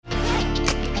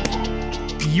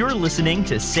You're listening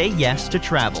to Say Yes to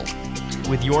Travel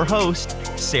with your host,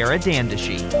 Sarah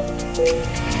Dandashi.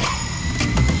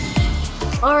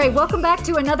 All right, welcome back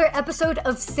to another episode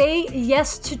of Say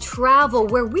Yes to Travel,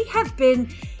 where we have been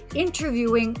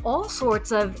interviewing all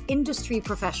sorts of industry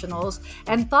professionals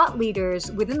and thought leaders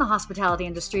within the hospitality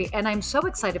industry. And I'm so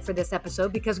excited for this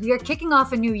episode because we are kicking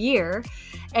off a new year.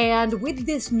 And with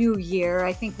this new year,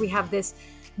 I think we have this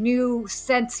renewed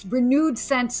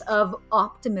sense of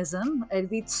optimism. At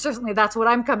least certainly that's what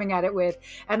I'm coming at it with.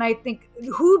 And I think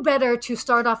who better to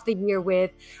start off the year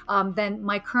with than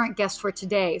my current guest for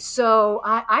today. So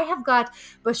I have got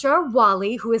Bashar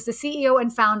Wali, who is the CEO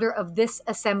and founder of This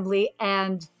Assembly.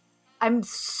 And I'm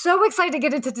so excited to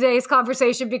get into today's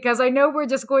conversation because I know we're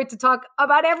just going to talk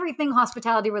about everything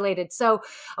hospitality related. So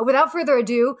without further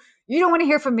ado, you don't want to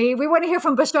hear from me. We want to hear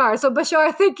from Bashar. So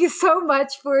Bashar, thank you so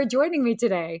much for joining me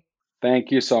today. Thank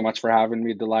you so much for having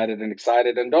me. Delighted and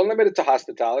excited. And don't limit it to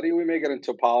hospitality. We may get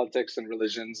into politics and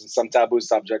religions and some taboo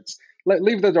subjects.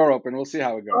 Leave the door open. We'll see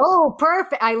how it goes. Oh,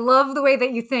 perfect. I love the way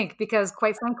that you think because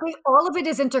quite frankly, all of it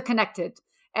is interconnected.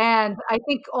 And I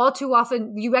think all too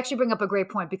often, you actually bring up a great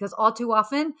point because all too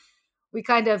often we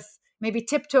kind of maybe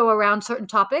tiptoe around certain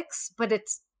topics, but they're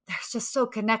just so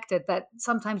connected that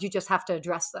sometimes you just have to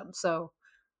address them. So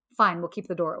fine, we'll keep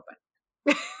the door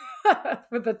open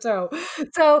with the toe.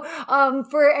 So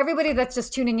for everybody that's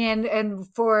just tuning in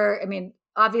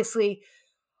obviously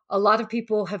a lot of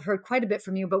people have heard quite a bit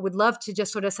from you, but would love to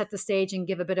just sort of set the stage and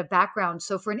give a bit of background.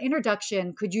 So for an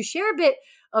introduction, could you share a bit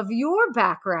of your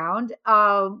background?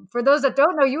 For those that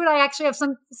don't know, you and I actually have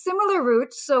some similar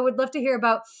roots. So we'd love to hear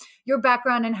about your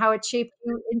background and how it shaped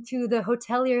you into the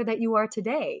hotelier that you are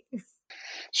today.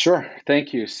 Sure.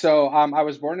 Thank you. So I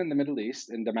was born in the Middle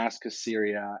East, in Damascus,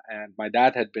 Syria, and my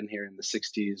dad had been here in the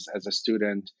 60s as a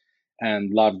student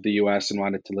and loved the US and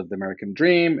wanted to live the American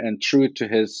dream. And true to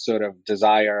his sort of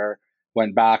desire,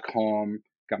 went back home,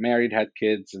 got married, had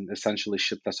kids, and essentially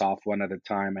shipped us off one at a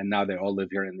time. And now they all live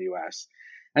here in the US.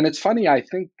 And it's funny, I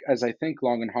think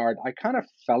long and hard, I kind of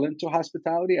fell into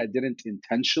hospitality. I didn't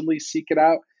intentionally seek it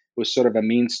out. It was sort of a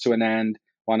means to an end.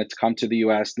 Wanted to come to the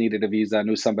US, needed a visa,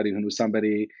 knew somebody who knew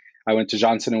somebody. I went to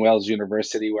Johnson & Wales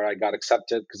University where I got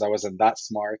accepted because I wasn't that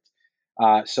smart.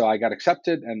 So I got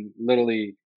accepted, and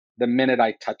literally the minute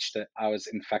I touched it, I was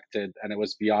infected, and it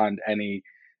was beyond any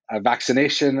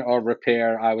vaccination or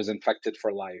repair. I was infected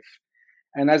for life.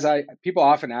 And people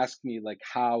often ask me like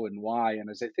how and why, and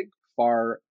as I think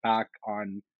far back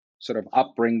on sort of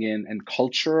upbringing and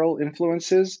cultural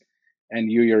influences, and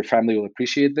your family will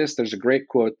appreciate this. There's a great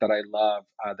quote that I love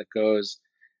that goes,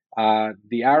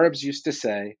 the Arabs used to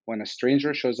say, when a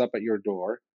stranger shows up at your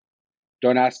door,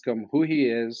 don't ask him who he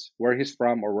is, where he's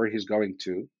from, or where he's going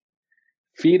to.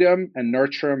 Feed him and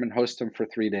nurture him and host him for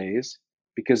 3 days,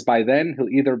 because by then he'll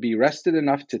either be rested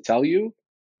enough to tell you,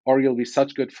 or you'll be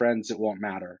such good friends it won't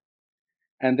matter.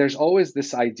 And there's always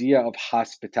this idea of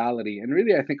hospitality. And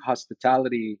really, I think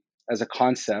hospitality as a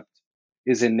concept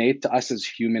is innate to us as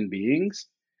human beings.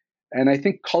 And I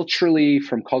think culturally,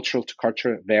 from culture to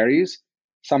culture, it varies.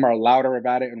 Some are louder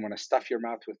about it and want to stuff your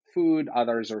mouth with food.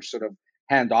 Others are sort of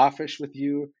handoffish with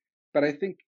you. But I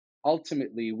think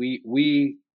ultimately,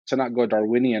 we to not go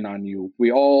Darwinian on you,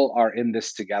 we all are in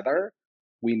this together.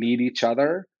 We need each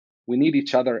other. We need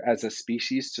each other as a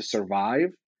species to survive.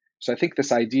 So I think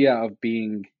this idea of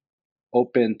being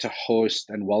open to host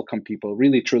and welcome people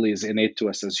really truly is innate to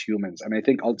us as humans. And I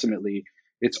think ultimately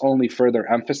it's only further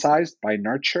emphasized by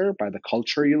nurture, by the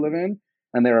culture you live in.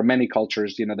 And there are many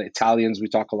cultures, the Italians we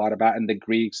talk a lot about, and the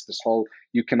Greeks, this whole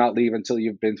you cannot leave until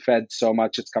you've been fed so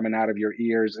much it's coming out of your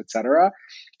ears, etc.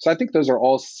 So I think those are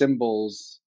all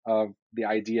symbols of the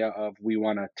idea of we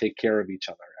want to take care of each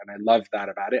other. And I love that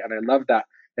about it. And I love that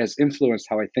has influenced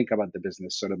how I think about the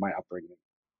business, sort of my upbringing.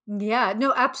 Yeah,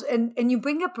 no, absolutely. And you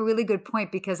bring up a really good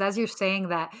point because as you're saying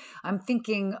that, I'm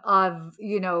thinking of,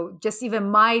 just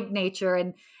even my nature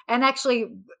and actually,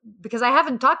 because I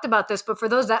haven't talked about this, but for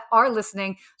those that are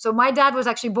listening, so my dad was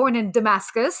actually born in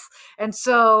Damascus. And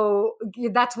so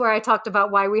that's where I talked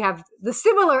about why we have the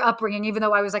similar upbringing, even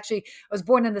though I was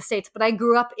born in the States, but I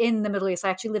grew up in the Middle East. I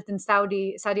actually lived in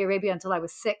Saudi Arabia until I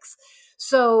was 6.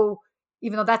 So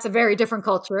even though that's a very different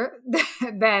culture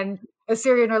than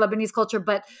Assyrian or Lebanese culture,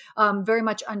 but very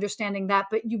much understanding that.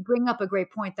 But you bring up a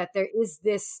great point that there is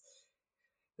this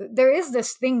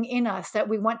thing in us that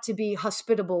we want to be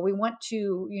hospitable. We want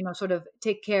to, sort of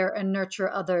take care and nurture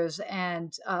others.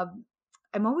 And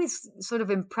I'm always sort of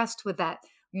impressed with that,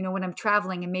 when I'm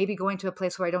traveling and maybe going to a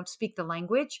place where I don't speak the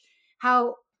language,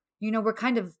 how, we're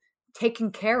kind of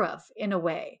taken care of in a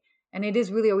way. And it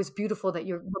is really always beautiful that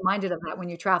you're reminded of that when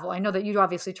you travel. I know that you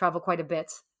obviously travel quite a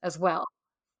bit as well.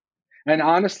 And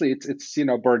honestly, it's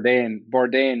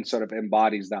Bourdain sort of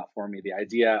embodies that for me. The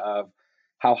idea of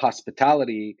how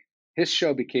hospitality, his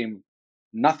show became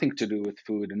nothing to do with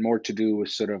food and more to do with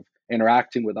sort of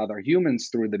interacting with other humans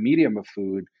through the medium of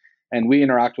food. And we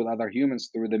interact with other humans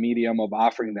through the medium of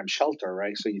offering them shelter,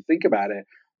 right? So you think about it,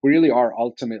 we really are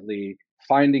ultimately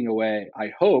finding a way,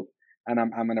 I hope, and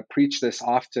I'm going to preach this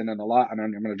often and a lot, and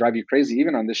I'm going to drive you crazy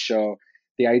even on this show,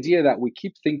 the idea that we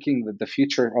keep thinking that the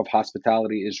future of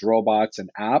hospitality is robots and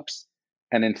apps.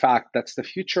 And in fact, that's the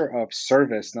future of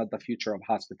service, not the future of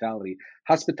hospitality.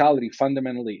 Hospitality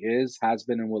fundamentally is, has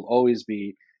been, and will always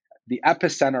be the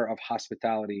epicenter of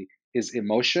hospitality is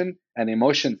emotion. And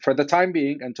emotion, for the time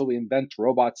being, until we invent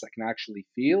robots that can actually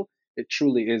feel, it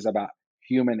truly is about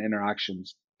human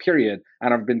interactions, period.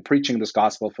 And I've been preaching this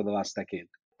gospel for the last decade.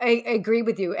 I agree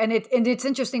with you, and it's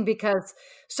interesting because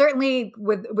certainly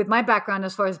with my background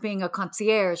as far as being a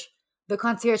concierge, the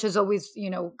concierge is always,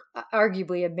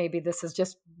 arguably, and maybe this is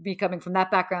just me coming from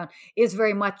that background, is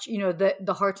very much,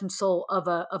 the heart and soul of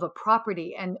a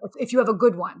property, and if you have a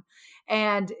good one,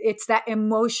 and it's that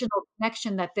emotional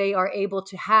connection that they are able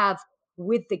to have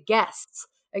with the guests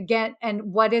again.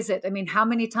 And what is it? I mean, how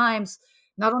many times?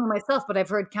 Not only myself, but I've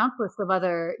heard countless of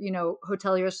other,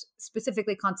 hoteliers,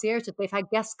 specifically concierge, that they've had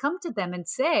guests come to them and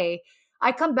say,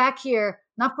 I come back here,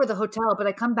 not for the hotel, but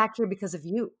I come back here because of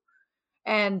you.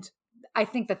 And I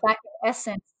think that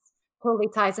essence totally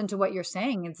ties into what you're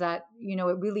saying is that,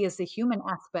 it really is the human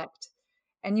aspect.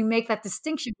 And you make that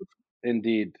distinction.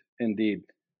 Indeed, indeed.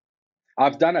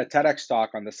 I've done a TEDx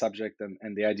talk on the subject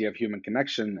and the idea of human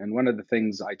connection. And one of the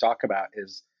things I talk about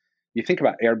is you think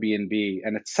about Airbnb,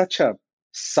 and it's such a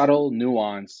subtle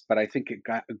nuance, but I think it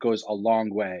goes a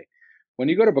long way. When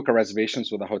you go to book a reservations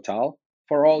with a hotel,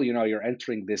 for all you know, you're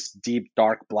entering this deep,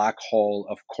 dark, black hole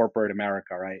of corporate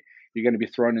America, right? You're going to be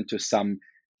thrown into some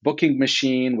booking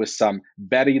machine with some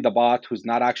Betty the bot who's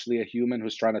not actually a human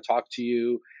who's trying to talk to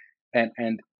you.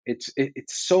 And it's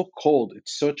so cold,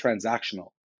 it's so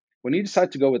transactional. When you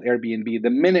decide to go with Airbnb, the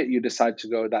minute you decide to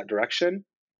go that direction,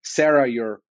 Sarah,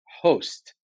 your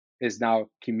host, is now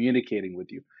communicating with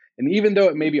you. And even though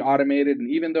it may be automated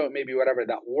and even though it may be whatever,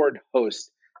 that word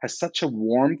host has such a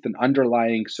warmth and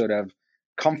underlying sort of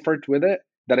comfort with it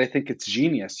that I think it's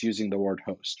genius using the word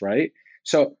host, right?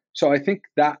 So I think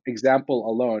that example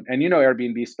alone, and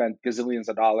Airbnb spent gazillions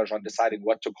of dollars on deciding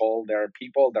what to call their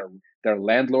people, their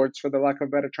landlords, for the lack of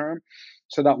a better term.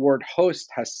 So that word host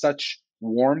has such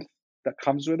warmth that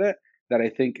comes with it that I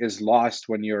think is lost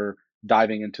when you're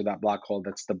diving into that black hole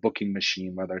that's the booking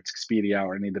machine, whether it's Expedia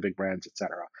or any of the big brands, et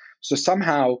cetera. So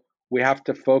somehow we have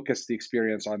to focus the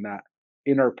experience on that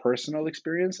interpersonal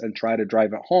experience and try to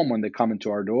drive it home when they come into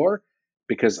our door,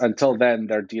 because until then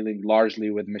they're dealing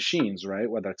largely with machines, right?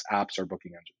 Whether it's apps or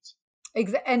booking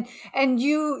engines. And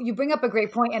you bring up a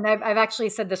great point, and I've actually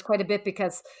said this quite a bit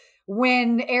because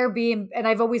when Airbnb, and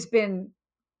I've always been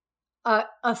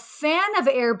a fan of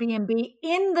Airbnb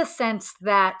in the sense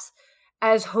that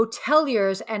as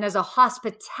hoteliers and as a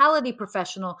hospitality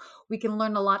professional, we can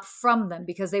learn a lot from them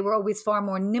because they were always far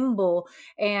more nimble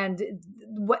and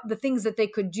what the things that they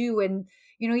could do. And,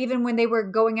 even when they were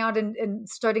going out and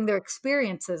starting their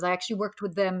experiences, I actually worked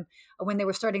with them when they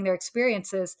were starting their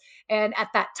experiences. And at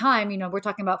that time, we're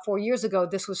talking about 4 years ago,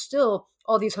 this was still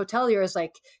all these hoteliers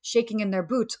like shaking in their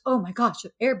boots. Oh my gosh,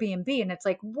 Airbnb. And it's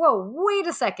like, whoa, wait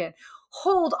a second,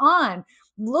 hold on.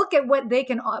 Look at what they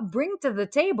can bring to the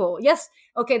table. Yes,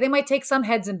 okay, they might take some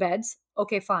heads in beds.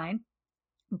 Okay, fine.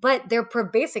 But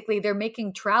they're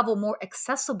making travel more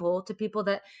accessible to people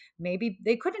that maybe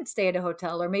they couldn't stay at a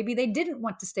hotel or maybe they didn't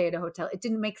want to stay at a hotel. It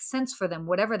didn't make sense for them,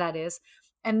 whatever that is.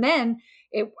 And then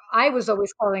I was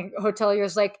always calling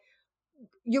hoteliers like,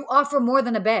 you offer more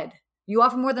than a bed. You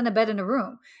offer more than a bed in a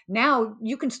room. Now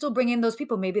you can still bring in those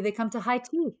people. Maybe they come to high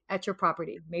tea at your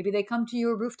property. Maybe they come to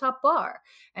your rooftop bar.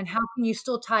 And how can you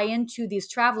still tie into these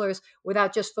travelers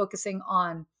without just focusing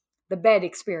on the bed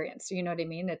experience? You know what I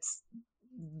mean? It's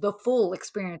the full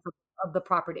experience of the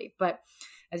property. But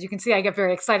as you can see, I get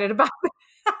very excited about it.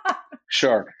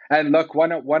 Sure. And look,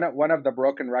 one of the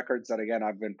broken records that, again,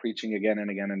 I've been preaching again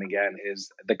and again and again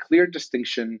is the clear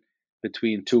distinction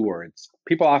between two words.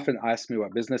 People often ask me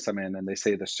what business I'm in, and they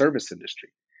say the service industry.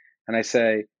 And I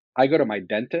say, I go to my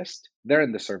dentist, they're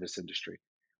in the service industry.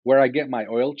 Where I get my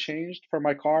oil changed for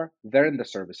my car, they're in the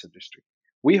service industry.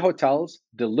 We hotels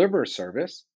deliver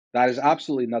service. That is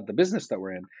absolutely not the business that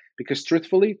we're in, because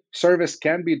truthfully, service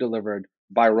can be delivered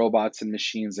by robots and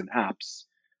machines and apps.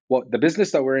 Well, the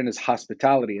business that we're in is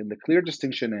hospitality. And the clear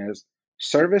distinction is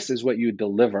service is what you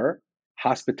deliver.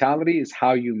 Hospitality is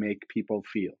how you make people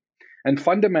feel. And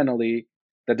fundamentally,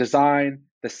 the design,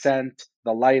 the scent,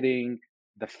 the lighting,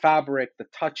 the fabric, the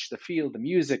touch, the feel, the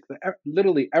music,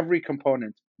 literally every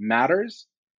component matters.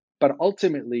 But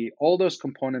ultimately, all those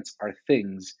components are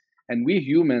things. And we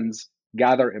humans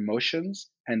gather emotions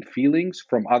and feelings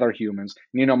from other humans.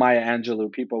 Maya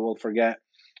Angelou, people will forget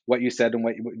what you said and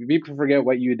what people forget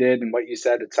what you did and what you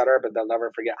said, etc., but they'll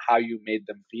never forget how you made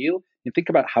them feel. You think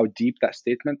about how deep that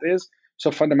statement is.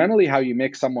 So fundamentally, how you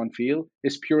make someone feel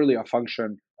is purely a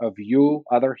function of you,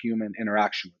 other human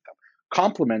interaction with them,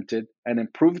 complemented and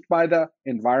improved by the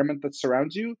environment that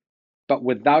surrounds you. But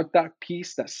without that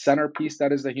piece, that centerpiece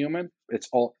that is the human,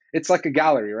 it's like a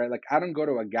gallery, right? Like I don't go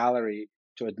to a gallery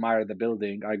to admire the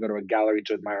building. I go to a gallery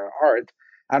to admire art.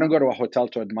 I don't go to a hotel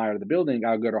to admire the building.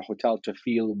 I go to a hotel to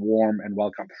feel warm and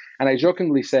welcome. And I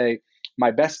jokingly say,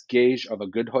 my best gauge of a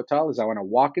good hotel is I want to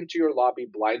walk into your lobby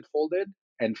blindfolded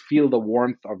and feel the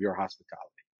warmth of your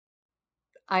hospitality.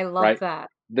 I love Right? that.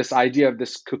 This idea of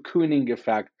this cocooning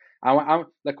effect.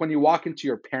 Like when you walk into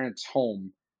your parents'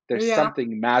 home, there's Yeah.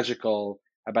 something magical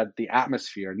about the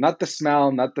atmosphere, not the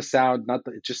smell, not the sound,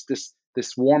 just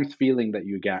this warmth feeling that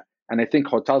you get. And I think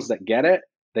hotels that get it,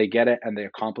 they get it and they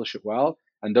accomplish it well.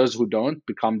 And those who don't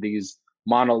become these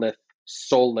monolith,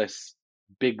 soulless,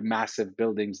 big, massive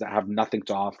buildings that have nothing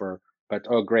to offer. But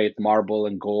oh, great, marble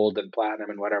and gold and platinum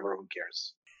and whatever. Who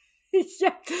cares?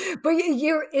 Yeah, but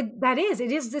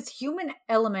it is this human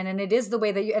element, and it is the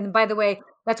way that you, and by the way,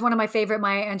 that's one of my favorite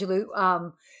Maya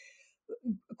Angelou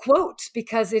quotes,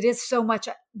 because it is so much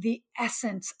the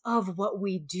essence of what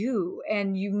we do.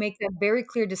 And you make that very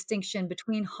clear distinction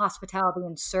between hospitality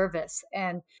and service.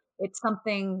 And it's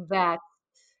something that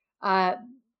uh,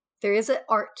 there is an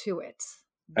art to it.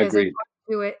 There's an Agreed.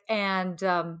 art to it.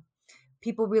 And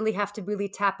people really have to really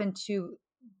tap into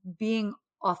being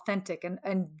authentic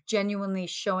and genuinely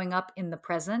showing up in the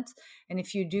present. And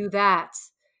if you do that,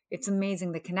 it's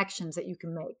amazing the connections that you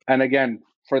can make. And again,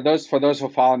 for those who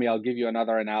follow me, I'll give you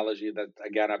another analogy that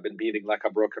again I've been beating like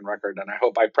a broken record, and I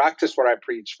hope I practice what I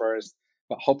preach first,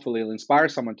 but hopefully it'll inspire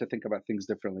someone to think about things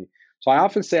differently. So I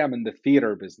often say I'm in the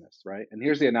theater business, right? And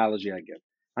here's the analogy I give: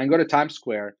 I can go to Times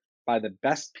Square, buy the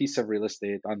best piece of real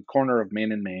estate on the corner of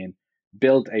Main and Main,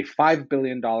 build a $5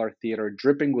 billion theater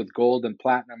dripping with gold and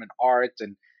platinum and art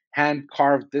and hand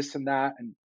carved this and that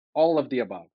and all of the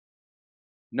above.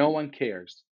 No one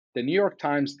cares. The New York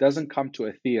Times doesn't come to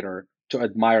a theater to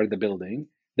admire the building.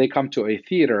 They come to a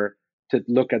theater to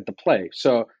look at the play.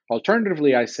 So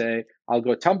alternatively, I say I'll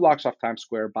go 10 blocks off Times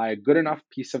Square, buy a good enough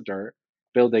piece of dirt,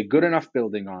 build a good enough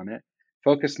building on it,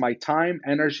 focus my time,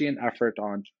 energy, and effort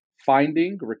on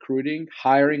finding, recruiting,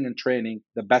 hiring, and training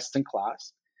the best in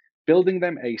class, building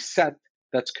them a set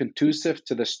that's conducive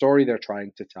to the story they're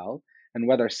trying to tell. And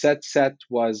whether set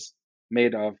was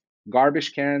made of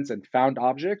garbage cans and found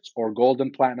objects or gold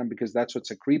and platinum because that's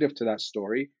what's accretive to that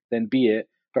story, then be it.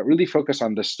 But really focus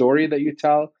on the story that you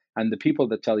tell and the people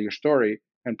that tell your story,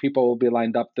 and people will be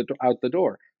lined up out the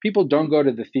door. People don't go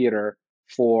to the theater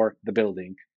for the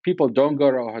building. People don't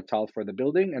go to a hotel for the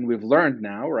building. And we've learned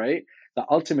now, right, that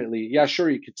ultimately, yeah, sure,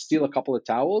 you could steal a couple of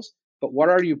towels, but what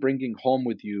are you bringing home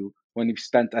with you when you've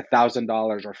spent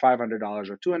 $1,000 or $500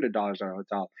 or $200 on a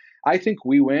hotel? I think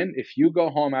we win if you go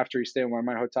home after you stay in one of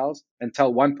my hotels and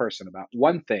tell one person about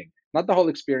one thing, not the whole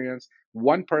experience,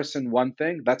 one person, one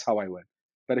thing. That's how I win.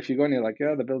 But if you go and you're like,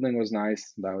 yeah, the building was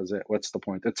nice, that was it. What's the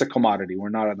point? It's a commodity. We're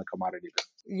not in the commodity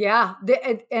business. Yeah,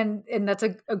 and that's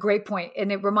a great point.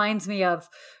 And it reminds me of,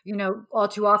 all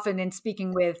too often in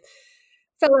speaking with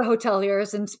fellow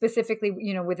hoteliers, and specifically,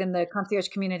 within the concierge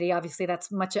community, obviously that's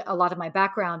a lot of my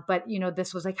background, but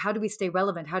this was like, how do we stay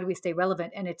relevant? How do we stay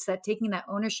relevant? And it's that taking that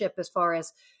ownership as far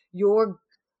as your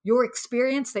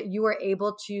experience that you are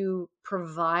able to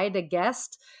provide a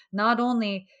guest, not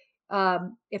only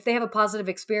if they have a positive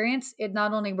experience, it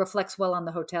not only reflects well on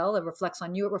the hotel, it reflects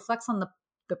on you, it reflects on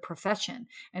the profession.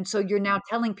 And so you're now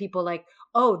telling people like,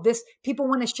 oh, people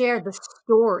want to share the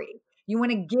story. You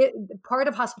want to get part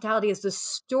of hospitality is the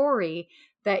story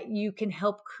that you can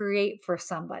help create for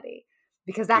somebody,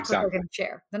 because that's what they're going to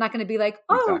share. They're not going to be like,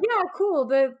 oh, yeah, cool.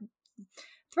 The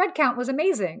thread count was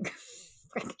amazing.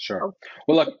 Sure.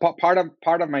 Well, look, part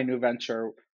of my new venture,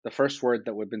 the first word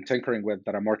that we've been tinkering with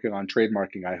that I'm working on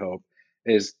trademarking, I hope,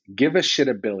 is give a shit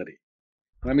ability.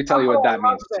 Let me tell you what that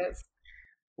means.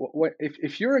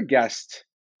 If you're a guest,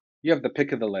 you have the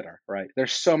pick of the litter, right?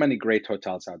 There's so many great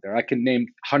hotels out there. I can name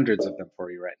hundreds of them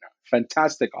for you right now.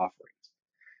 Fantastic offerings.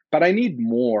 But I need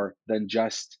more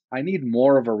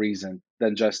of a reason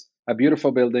than just a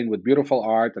beautiful building with beautiful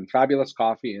art and fabulous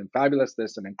coffee and fabulous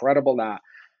this and incredible that.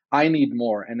 I need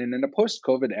more. And in a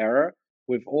post-COVID era,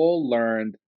 we've all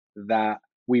learned that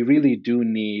we really do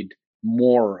need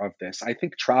more of this. I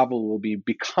think travel will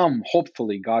become,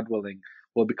 hopefully, God willing,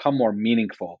 will become more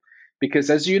meaningful. Because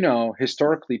as you know,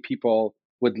 historically, people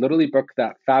would literally book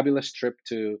that fabulous trip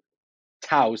to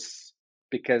Taos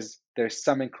because there's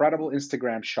some incredible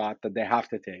Instagram shot that they have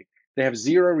to take. They have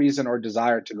zero reason or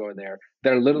desire to go there.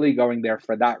 They're literally going there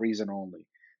for that reason only.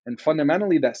 And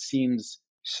fundamentally, that seems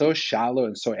so shallow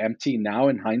and so empty now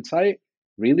in hindsight.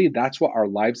 Really, that's what our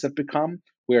lives have become.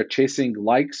 We are chasing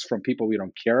likes from people we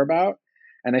don't care about.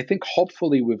 And I think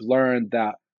hopefully we've learned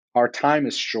that our time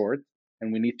is short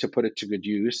and we need to put it to good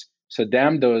use. So,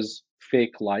 damn those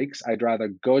fake likes. I'd rather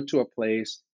go to a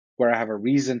place where I have a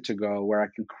reason to go, where I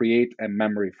can create a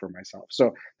memory for myself.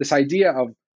 So, this idea of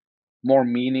more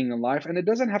meaning in life. And it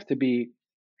doesn't have to be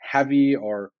heavy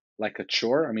or like a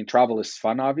chore. I mean, travel is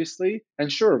fun, obviously.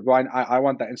 And sure, I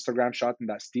want that Instagram shot and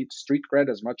that street cred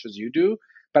as much as you do.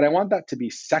 But I want that to be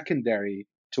secondary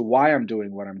to why I'm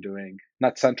doing what I'm doing,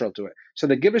 not central to it. So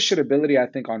the give a shit ability, I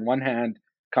think, on one hand,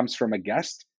 comes from a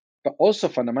guest, but also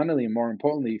fundamentally, more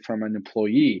importantly, from an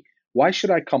employee. Why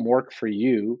should I come work for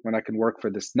you when I can work for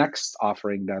this next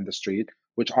offering down the street,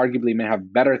 which arguably may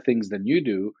have better things than you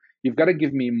do? You've got to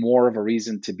give me more of a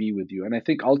reason to be with you. And I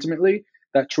think ultimately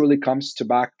that truly comes to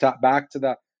back to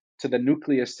the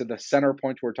nucleus, to the center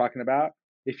point we're talking about.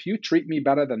 If you treat me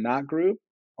better than that group,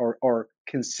 or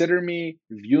consider me,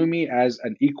 view me as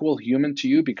an equal human to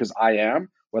you, because I am,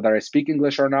 whether I speak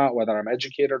English or not, whether I'm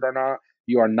educated or not,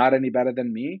 you are not any better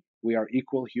than me. We are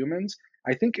equal humans.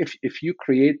 I think if you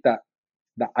create that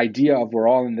the idea of we're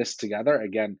all in this together,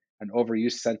 again, an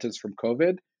overused sentence from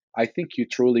COVID, I think you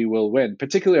truly will win,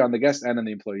 particularly on the guest and on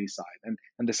the employee side. And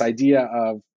this idea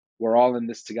of we're all in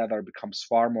this together becomes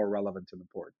far more relevant and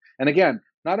important. And again,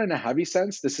 not in a heavy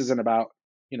sense. This isn't about,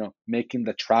 making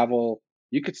the travel.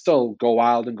 You could still go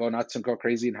wild and go nuts and go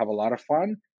crazy and have a lot of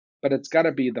fun, but it's got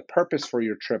to be, the purpose for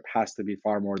your trip has to be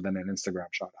far more than an Instagram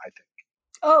shot, I think.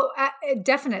 Oh,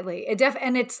 definitely.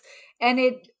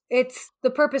 It's the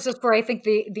purpose is for, I think,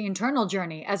 the internal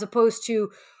journey, as opposed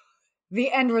to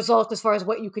the end result as far as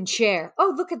what you can share.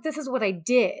 Oh, look at this is what I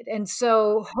did. And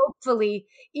so hopefully,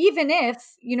 even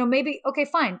if, maybe, okay,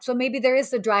 fine. So maybe there is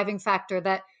the driving factor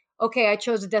that, okay, I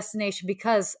chose a destination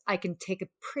because I can take a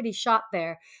pretty shot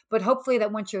there. But hopefully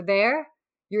that once you're there,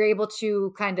 you're able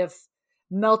to kind of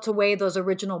melt away those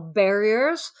original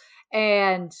barriers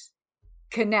and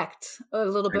connect a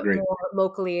little bit more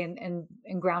locally and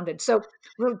grounded. So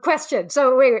question.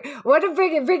 So wait, I want to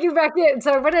bring you back in.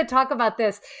 So I want to talk about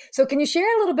this. So can you share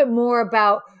a little bit more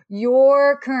about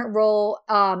your current role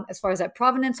as far as at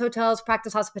Provenance Hotels,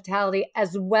 Practice Hospitality,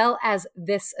 as well as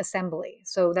this assembly,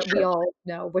 so that we all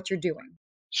know what you're doing?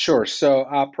 Sure. So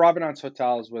Provenance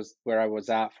Hotels was where I was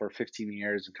at for 15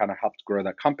 years and kind of helped grow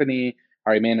that company.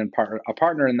 I remained a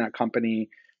partner in that company,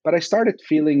 but I started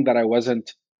feeling that I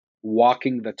wasn't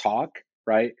walking the talk,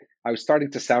 right? I was starting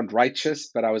to sound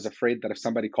righteous, but I was afraid that if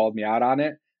somebody called me out on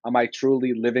it, am I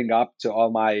truly living up to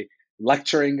all my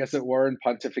lecturing, as it were, and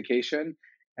pontification?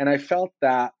 And I felt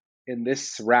that in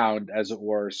this round, as it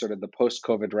were, sort of the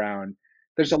post-COVID round,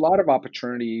 there's a lot of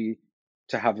opportunity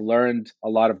to have learned a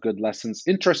lot of good lessons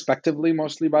introspectively,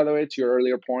 mostly, by the way, to your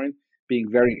earlier point, being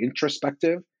very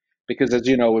introspective. Because as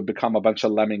you know, we've become a bunch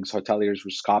of lemmings, hoteliers who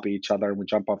just copy each other and we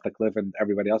jump off the cliff and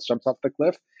everybody else jumps off the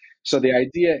cliff. So the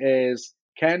idea is,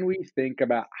 can we think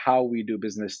about how we do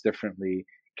business differently?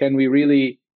 Can we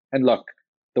really, and look,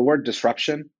 the word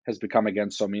disruption has become again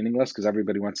so meaningless because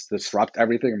everybody wants to disrupt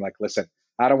everything. I'm like, listen,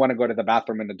 I don't want to go to the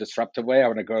bathroom in a disruptive way. I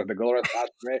want to go to the Glorious bathroom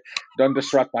way. Don't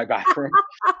disrupt my bathroom.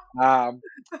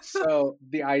 So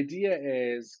the idea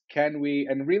is, can we,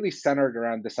 and really centered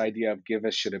around this idea of give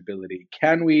a shit ability,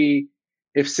 can we,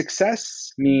 if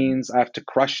success means I have to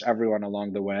crush everyone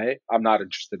along the way, I'm not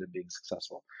interested in being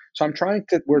successful. So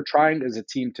we're trying as a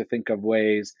team to think of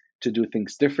ways to do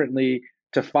things differently,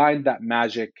 to find that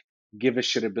magic give a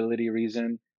shit ability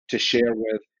reason to share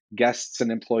with guests and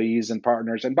employees and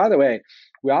partners. And by the way,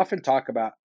 we often talk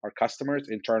about our customers,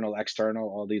 internal, external,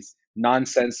 all these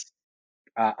nonsense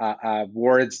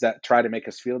words that try to make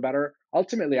us feel better.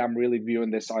 Ultimately, I'm really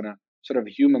viewing this on a sort of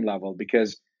human level,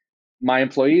 because my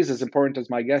employees, as important as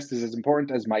my guest, is as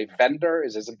important as my vendor,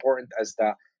 is as important as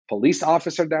the police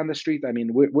officer down the street. I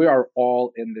mean, we are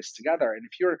all in this together. And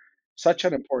if you're such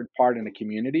an important part in a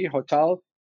community hotel,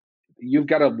 you've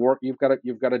got to work, you've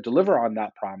got to deliver on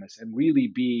that promise and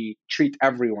really treat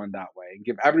everyone that way and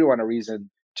give everyone a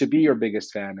reason to be your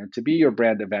biggest fan and to be your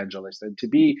brand evangelist and to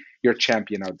be your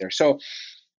champion out there. So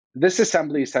this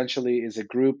assembly essentially is a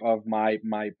group of my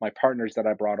partners that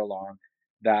I brought along,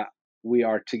 that we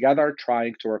are together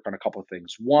trying to work on a couple of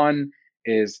things. One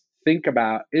is think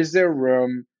about, is there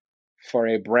room for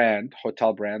a brand,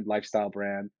 hotel brand, lifestyle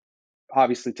brand,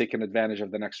 obviously taking advantage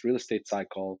of the next real estate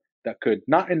cycle, that could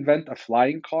not invent a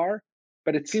flying car,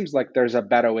 but it seems like there's a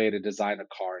better way to design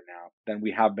a car now than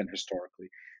we have been historically.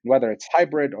 Whether it's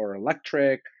hybrid or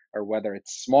electric, or whether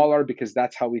it's smaller because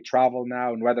that's how we travel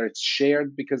now, and whether it's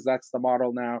shared because that's the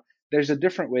model now, there's a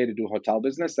different way to do hotel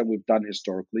business than we've done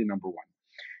historically, number one.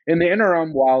 In the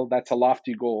interim, while that's a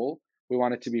lofty goal, we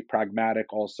want it to be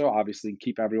pragmatic also, obviously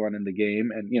keep everyone in the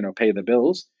game and pay the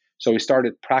bills. So we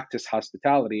started Practice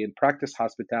Hospitality, and Practice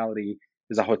Hospitality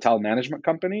is a hotel management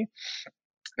company.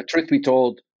 The truth be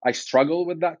told, I struggle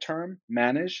with that term,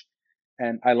 manage,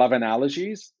 and I love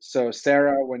analogies. So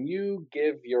Sarah, when you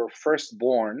give your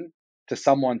firstborn to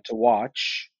someone to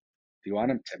watch, do you want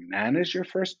them to manage your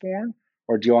firstborn?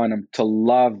 Or do you want them to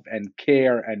love and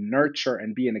care and nurture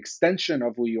and be an extension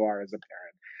of who you are as a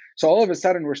parent? So all of a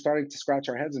sudden, we're starting to scratch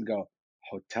our heads and go,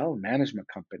 hotel management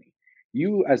company.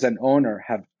 You, as an owner,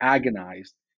 have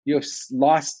agonized. You have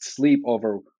lost sleep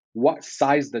over what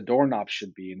size the doorknob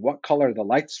should be and what color the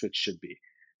light switch should be.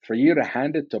 For you to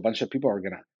hand it to a bunch of people who are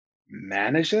going to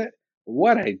manage it,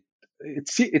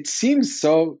 it seems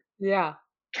so Yeah.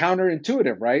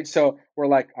 counterintuitive, right? So we're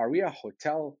like, are we a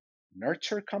hotel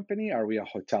nurture company? Are we a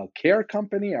hotel care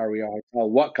company? Are we a hotel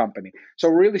what company? So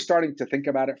we're really starting to think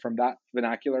about it from that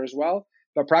vernacular as well.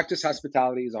 But Practice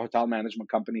Hospitality is a hotel management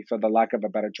company, for the lack of a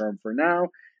better term for now.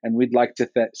 And we'd like to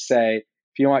say,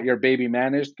 if you want your baby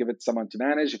managed, give it to someone to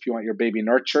manage. If you want your baby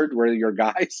nurtured, we're your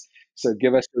guys. So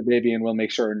give us your baby and we'll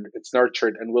make sure it's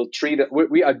nurtured, and we'll treat it.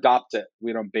 We adopt it.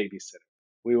 We don't babysit it.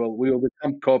 We will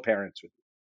become co-parents with you.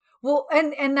 Well,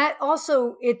 and that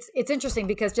also, it's interesting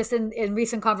because just in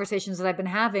recent conversations that I've been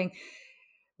having,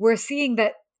 we're seeing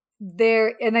that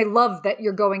there, and I love that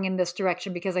you're going in this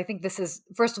direction, because I think this is,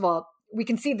 first of all, we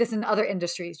can see this in other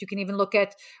industries. You can even look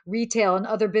at retail and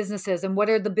other businesses, and what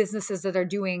are the businesses that are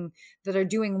doing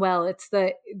well. It's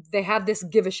they have this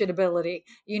give a shit ability,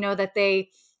 that they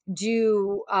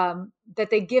do, that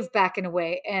they give back in a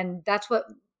way, and that's what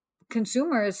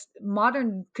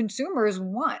modern consumers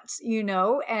want,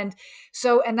 and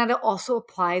so, and that also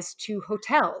applies to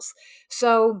hotels.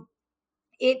 So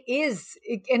and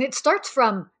it starts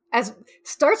from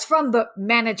the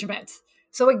management.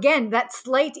 So again, that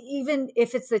slight, even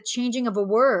if it's the changing of a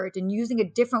word and using a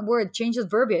different word, changes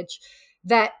verbiage,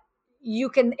 that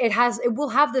it will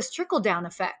have this trickle down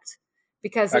effect,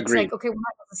 because it's Agreed. like, okay, we're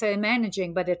not necessarily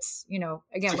managing, but it's,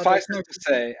 again, whether Suffice it's it to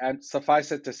say, and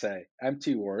suffice it to say,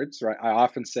 empty words, right? I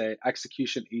often say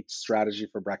execution eats strategy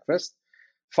for breakfast.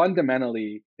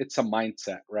 Fundamentally, it's a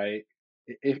mindset, right?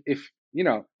 If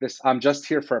this, I'm just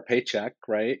here for a paycheck,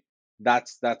 right?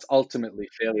 That's ultimately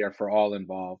failure for all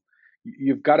involved.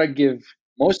 You've got to give,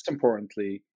 most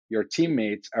importantly, your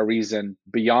teammates a reason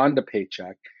beyond the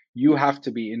paycheck. You have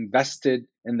to be invested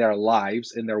in their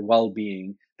lives, in their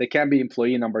well-being. They can't be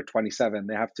employee number 27.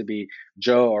 They have to be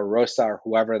Joe or Rosa or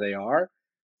whoever they are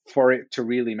for it to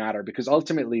really matter. Because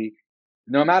ultimately,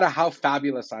 no matter how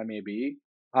fabulous I may be,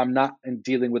 I'm not in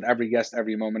dealing with every guest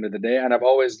every moment of the day. And I've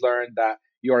always learned that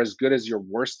you're as good as your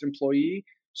worst employee.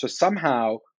 So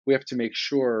somehow we have to make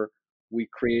sure we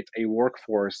create a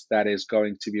workforce that is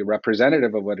going to be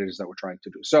representative of what it is that we're trying to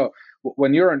do. So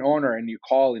when you're an owner and you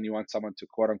call and you want someone to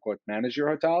quote unquote manage your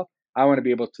hotel, I want to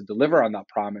be able to deliver on that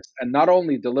promise, and not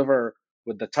only deliver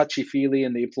with the touchy feely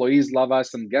and the employees love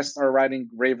us and guests are writing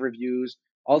rave reviews.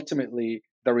 Ultimately,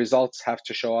 the results have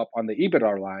to show up on the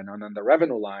EBITDA line, and on the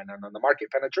revenue line, and on the market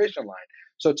penetration line.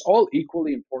 So it's all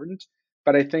equally important.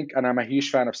 But I think, and I'm a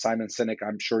huge fan of Simon Sinek.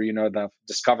 I'm sure you know the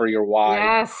Discover Your Why.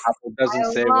 Yes, Apple doesn't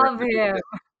I say love him.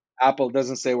 Apple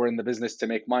doesn't say we're in the business to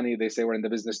make money. They say we're in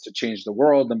the business to change the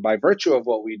world. And by virtue of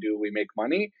what we do, we make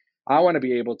money. I want to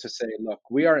be able to say, look,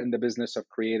 we are in the business of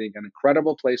creating an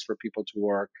incredible place for people to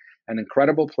work, an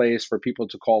incredible place for people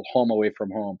to call home away from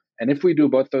home. And if we do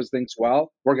both those things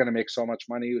well, we're going to make so much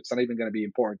money. It's not even going to be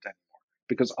important anymore.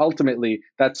 Because ultimately,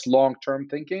 that's long-term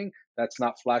thinking. That's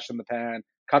not flash in the pan,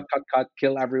 cut,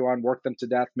 kill everyone, work them to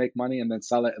death, make money, and then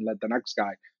sell it and let the next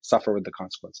guy suffer with the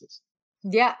consequences.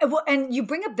 Yeah. Well, and you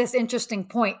bring up this interesting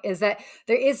point, is that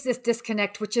there is this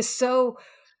disconnect, which is so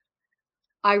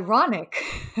ironic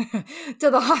to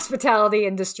the hospitality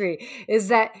industry, is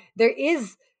that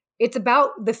it's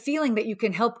about the feeling that you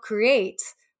can help create,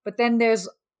 but then there's,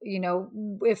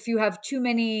 if you have too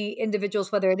many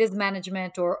individuals, whether it is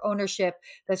management or ownership,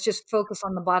 that's just focused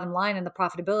on the bottom line and the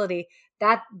profitability,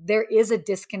 that there is a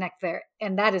disconnect there.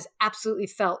 And that is absolutely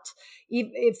felt.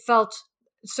 It felt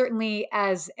certainly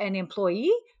as an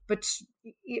employee, but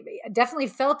definitely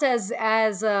felt as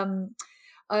a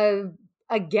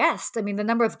a guest, I mean, the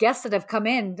number of guests that have come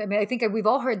in, I mean, I think we've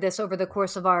all heard this over the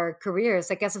course of our careers,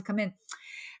 that guests have come in.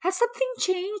 Has something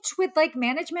changed with like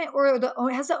management, or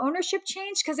has the ownership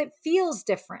changed? Because it feels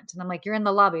different. And I'm like, you're in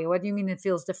the lobby. What do you mean it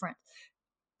feels different?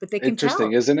 But they can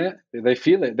Interesting, tell. isn't it? They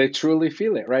feel it. They truly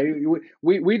feel it, right?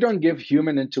 We don't give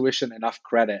human intuition enough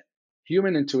credit.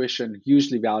 Human intuition,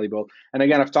 hugely valuable. And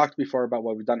again, I've talked before about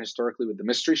what we've done historically with the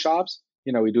mystery shops.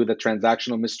 We do the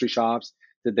transactional mystery shops.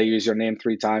 Did they use your name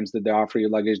 3 times? Did they offer you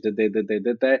luggage? Did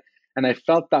they? And I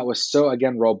felt that was so,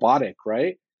 again, robotic,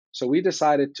 right? So we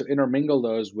decided to intermingle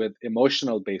those with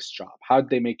emotional based shop. How did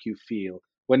they make you feel?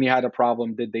 When you had a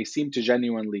problem, did they seem to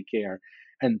genuinely care?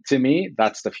 And to me,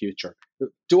 that's the future.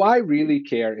 Do I really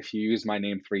care if you use my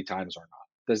name 3 times or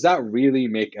not? Does that really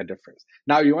make a difference?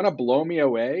 Now, you want to blow me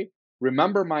away?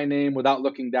 Remember my name without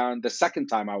looking down the second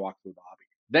time I walk through the lobby.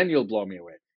 Then you'll blow me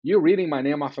away. You reading my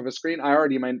name off of a screen, I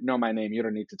already know my name. You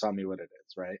don't need to tell me what it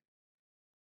is, right?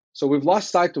 So we've lost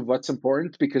sight of what's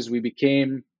important because we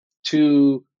became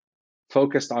too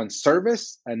focused on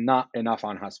service and not enough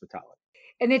on hospitality.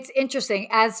 And it's interesting,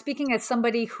 speaking as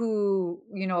somebody who,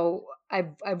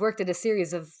 I've worked at a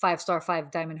series of 5-star,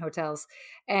 5-diamond hotels,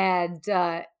 and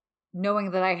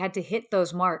knowing that I had to hit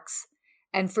those marks.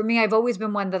 And for me, I've always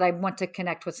been one that I want to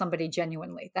connect with somebody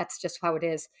genuinely. That's just how it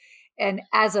is. And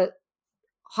as a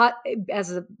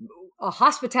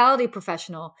hospitality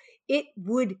professional, it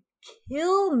would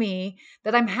kill me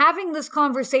that I'm having this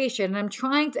conversation and I'm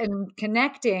trying to and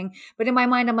connecting, but in my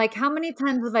mind, I'm like, how many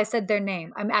times have I said their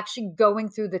name? I'm actually going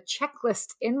through the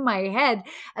checklist in my head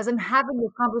as I'm having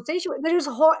this conversation. It was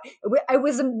hard. It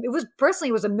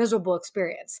was a miserable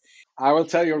experience. I will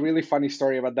tell you a really funny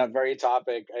story about that very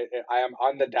topic. I am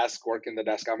on the desk, working the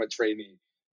desk. I'm a trainee.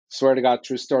 Swear to God,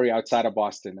 true story, outside of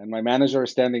Boston. And my manager is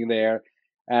standing there,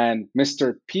 and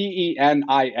Mr.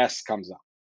 PENIS comes up.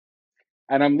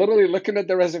 And I'm literally looking at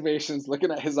the reservations,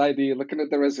 looking at his ID, looking at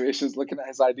the reservations, looking at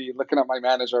his ID, looking at my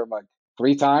manager. I'm like,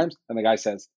 3 times? And the guy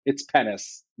says, it's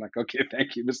Penis. I'm like, okay,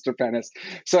 thank you, Mr. Penis.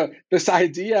 So this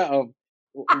idea of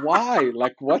why?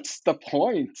 Like, what's the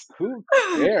point? Who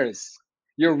cares?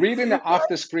 You're reading it off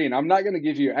the screen. I'm not going to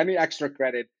give you any extra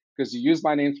credit because you used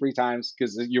my name 3 times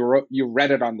because you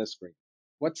read it on the screen.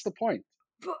 What's the point?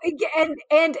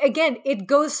 And again, it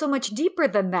goes so much deeper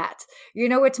than that.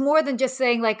 It's more than just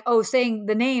saying like, saying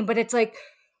the name, but it's like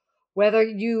whether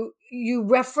you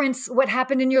reference what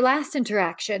happened in your last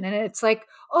interaction, and it's like,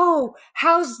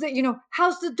 how's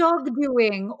the dog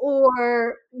doing?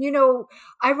 Or,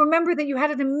 I remember that you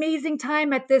had an amazing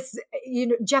time at this,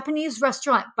 Japanese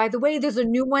restaurant. By the way, there's a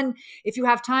new one. If you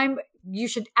have time, you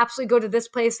should absolutely go to this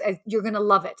place. You're going to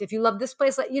love it. If you love this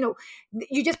place,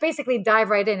 you just basically dive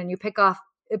right in and you pick up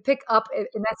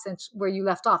in essence where you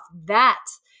left off. That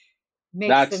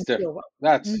makes them feel well.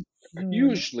 That's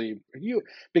usually you,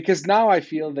 because now I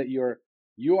feel that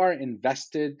you are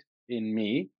invested in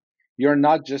me. You're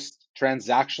not just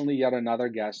transactionally yet another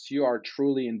guest. You are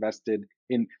truly invested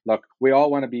in, look, we all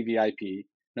want to be VIP.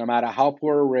 No matter how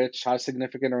poor or rich, how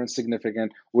significant or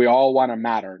insignificant, we all want to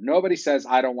matter. Nobody says,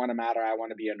 I don't want to matter, I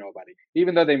want to be a nobody.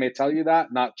 Even though they may tell you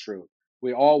that, not true.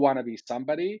 We all want to be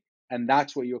somebody, and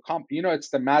that's what you accomplish. It's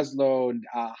the Maslow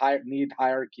need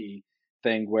hierarchy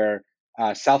thing where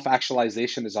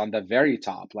self-actualization is on the very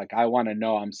top. Like, I want to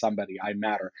know I'm somebody, I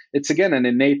matter. It's, again, an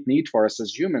innate need for us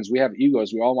as humans. We have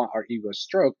egos. We all want our egos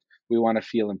stroked. We want to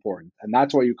feel important. And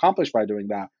that's what you accomplish by doing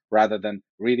that rather than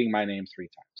reading my name 3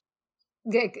 times.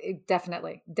 Yeah,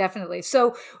 definitely.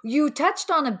 So you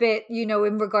touched on a bit,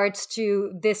 in regards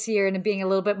to this year and it being a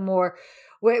little bit more,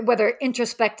 whether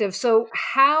introspective. So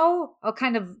how, I'll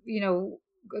kind of,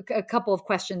 a couple of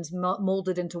questions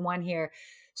molded into one here.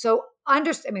 So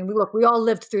we all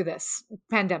lived through this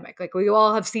pandemic. Like, we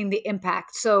all have seen the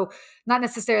impact. So not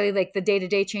necessarily like the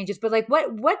day-to-day changes, but like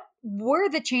what were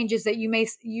the changes that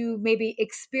you maybe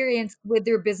experienced with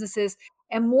your businesses,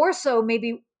 and more so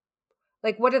maybe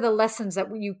like, what are the lessons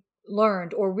that you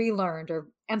learned or relearned or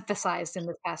emphasized in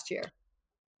this past year?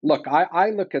 Look, I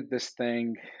look at this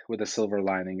thing with a silver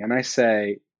lining, and I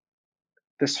say,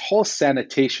 this whole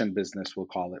sanitation business, we'll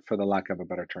call it, for the lack of a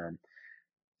better term,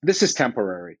 this is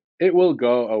temporary. It will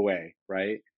go away,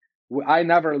 right? I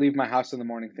never leave my house in the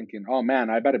morning thinking, oh man,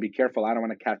 I better be careful. I don't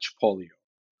want to catch polio.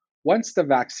 Once the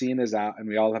vaccine is out and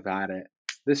we all have had it,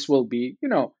 this will be,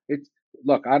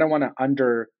 look, I don't want to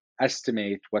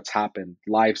underestimate what's happened.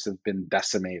 Lives have been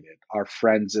decimated. Our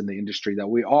friends in the industry that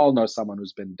we all know someone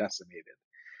who's been decimated.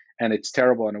 And it's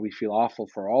terrible, and we feel awful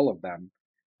for all of them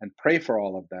and pray for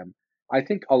all of them. I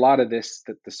think a lot of this,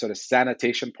 the sort of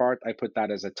sanitation part, I put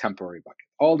that as a temporary bucket.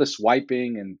 All this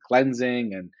wiping and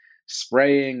cleansing and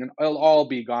spraying, and it'll all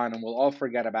be gone and we'll all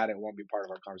forget about it. It won't be part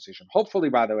of our conversation. Hopefully,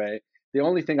 by the way, the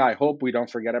only thing I hope we don't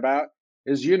forget about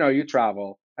is, you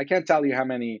travel. I can't tell you how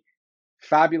many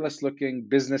fabulous looking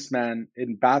businessmen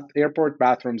in airport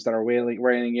bathrooms that are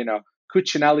wearing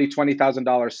Cuccinelli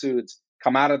 $20,000 suits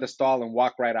come out of the stall and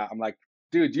walk right out. I'm like,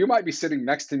 dude, you might be sitting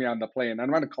next to me on the plane. I'm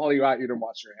going to call you out. You don't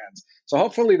wash your hands. So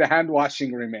hopefully the hand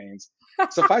washing remains.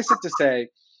 Suffice it to say,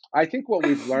 I think what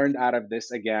we've learned out of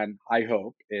this, again, I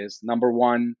hope, is number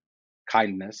one,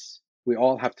 kindness. We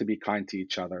all have to be kind to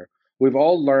each other. We've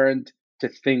all learned to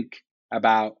think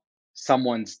about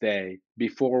someone's day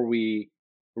before we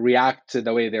react to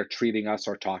the way they're treating us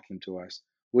or talking to us.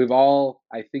 We've all,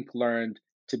 I think, learned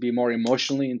to be more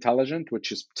emotionally intelligent,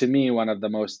 which is, to me, one of the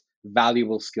most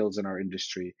valuable skills in our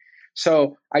industry.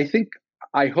 So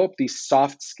I hope these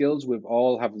soft skills we've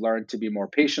all have learned to be more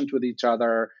patient with each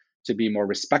other, to be more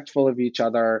respectful of each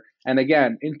other, and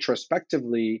again,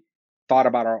 introspectively thought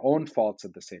about our own faults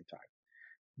at the same time.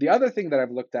 The other thing that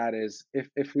I've looked at is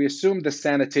if we assume the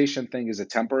sanitation thing is a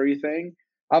temporary thing,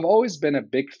 I've always been a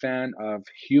big fan of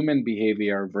human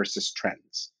behavior versus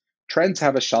trends. Trends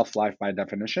have a shelf life by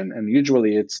definition, and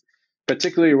usually it's,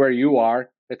 particularly where you are,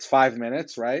 it's 5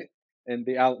 minutes, right? In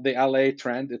the LA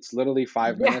trend, it's literally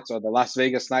 5 minutes, or the Las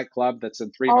Vegas nightclub that's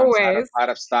in 3 months Always. out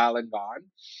of style and gone.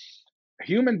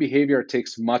 Human behavior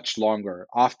takes much longer,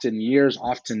 often years,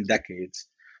 often decades.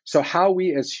 So how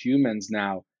we as humans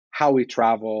now, how we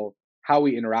travel, how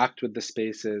we interact with the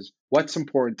spaces, what's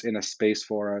important in a space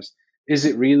for us, is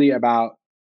it really about,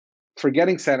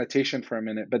 forgetting sanitation for a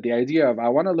minute, but the idea of, I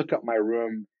want to look at my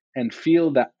room and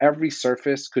feel that every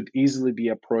surface could easily be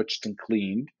approached and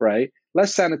cleaned, right?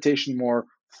 Less sanitation, more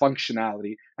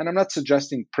functionality. And I'm not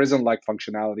suggesting prison-like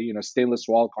functionality, stainless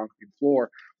wall, concrete floor.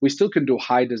 We still can do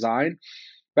high design,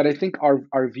 but I think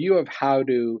our view of how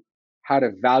to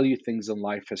value things in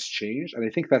life has changed. And I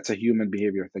think that's a human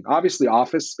behavior thing. Obviously,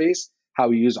 office space, how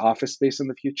we use office space in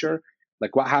the future,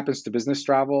 like what happens to business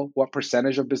travel? What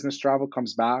percentage of business travel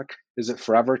comes back? Is it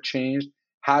forever changed?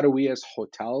 How do we as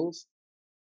hotels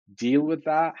deal with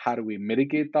that? How do we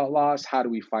mitigate that loss? How do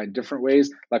we find different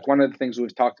ways? Like, one of the things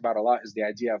we've talked about a lot is the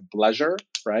idea of bleisure,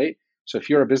 right? So if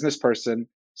you're a business person,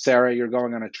 Sarah, you're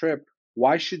going on a trip,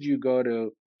 why should you go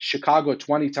to Chicago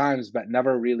 20 times but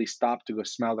never really stop to go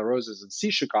smell the roses and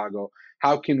see Chicago?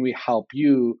 How can we help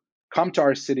you come to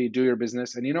our city, do your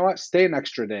business, and you know what? Stay an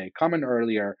extra day, come in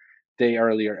day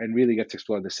earlier, and really get to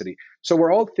explore the city. So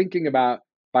we're all thinking about,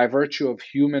 by virtue of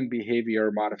human behavior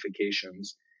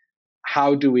modifications,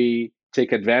 how do we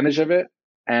take advantage of it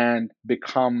and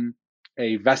become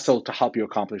a vessel to help you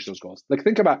accomplish those goals? Like,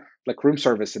 think about like room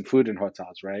service and food in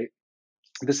hotels, right?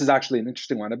 This is actually an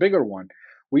interesting one, a bigger one.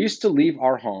 We used to leave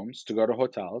our homes to go to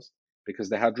hotels because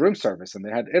they had room service and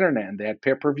they had internet and they had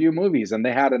pay-per-view movies and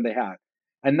they had.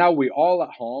 And now we all at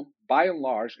home, by and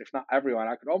large, if not everyone,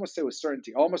 I could almost say with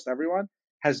certainty, almost everyone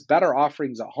has better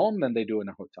offerings at home than they do in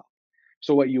a hotel.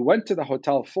 So what you went to the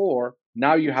hotel for,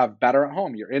 now you have better at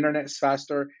home. Your internet is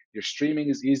faster, your streaming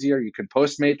is easier, you can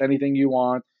Postmate anything you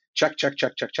want, check,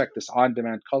 this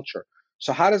on-demand culture.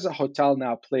 So how does a hotel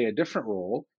now play a different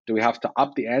role? Do we have to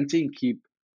up the ante and keep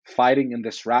fighting in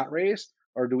this rat race?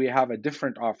 Or do we have a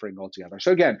different offering altogether?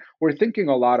 So again, we're thinking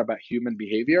a lot about human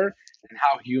behavior and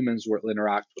how humans will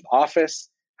interact with office,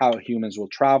 how humans will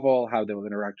travel, how they will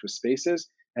interact with spaces,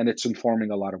 and it's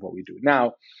informing a lot of what we do.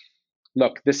 Now,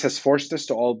 look, this has forced us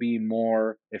to all be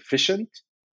more efficient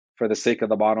for the sake of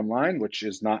the bottom line, which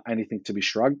is not anything to be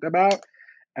shrugged about.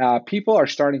 People are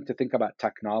starting to think about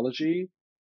technology,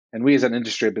 and we as an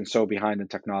industry have been so behind in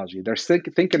technology. They're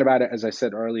thinking about it, as I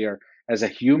said earlier, as a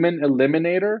human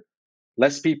eliminator.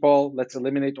 Less people, let's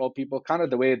eliminate all people, kind of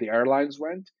the way the airlines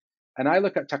went. And I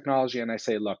look at technology and I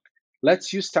say, look,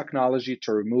 let's use technology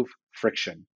to remove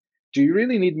friction. Do you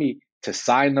really need me to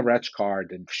sign the reg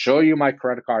card and show you my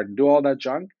credit card and do all that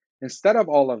junk? Instead of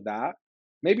all of that,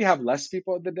 maybe have less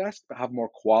people at the desk, but have more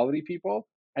quality people,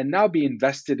 and now be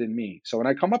invested in me. So when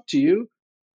I come up to you,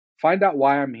 find out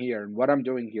why I'm here and what I'm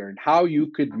doing here and how you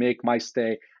could make my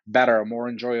stay better, more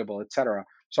enjoyable, etc.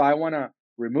 So I want to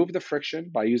remove the friction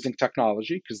by using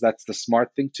technology because that's the smart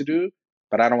thing to do.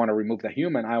 But I don't want to remove the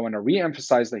human. I want to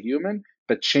re-emphasize the human,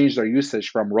 but change their usage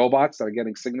from robots that are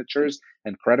getting signatures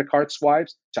and credit card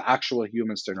swipes to actual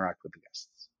humans to interact with the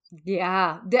guests.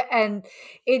 Yeah, and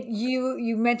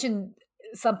you mentioned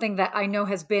something that I know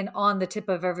has been on the tip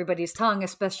of everybody's tongue,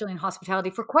 especially in hospitality,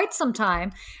 for quite some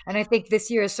time, and I think this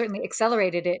year has certainly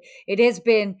accelerated it. It has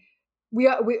been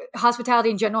hospitality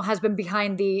in general has been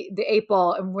behind the eight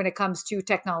ball when it comes to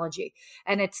technology,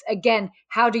 and it's again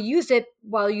how to use it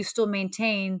while you still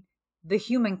maintain the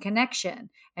human connection.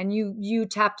 And you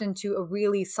tapped into a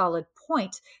really solid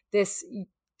point, this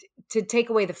to take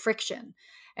away the friction.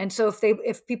 And so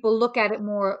if people look at it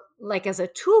more like as a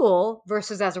tool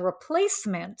versus as a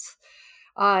replacement,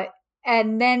 uh,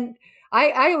 and then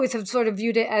I always have sort of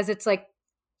viewed it as it's like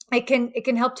it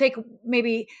can help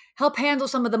maybe help handle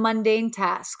some of the mundane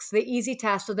tasks, the easy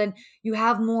tasks, so then you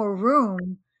have more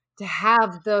room to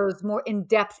have those more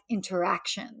in-depth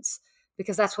interactions,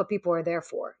 because that's what people are there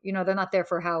for. They're not there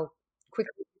for how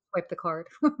quickly you swipe the card.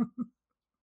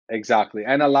 Exactly.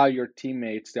 And allow your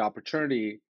teammates the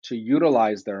opportunity to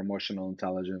utilize their emotional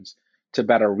intelligence to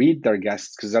better read their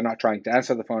guests, because they're not trying to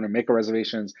answer the phone and make a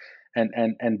reservations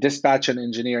and dispatch an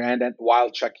engineer and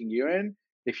while checking you in.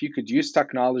 If you could use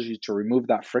technology to remove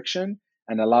that friction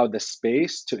and allow the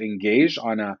space to engage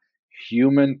on a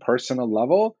human personal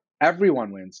level,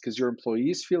 everyone wins, because your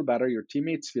employees feel better, your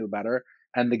teammates feel better,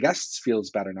 and the guests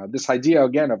feels better. Now, this idea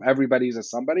again of everybody's a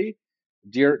somebody,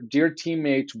 dear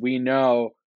teammates, we know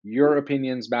your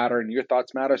opinions matter and your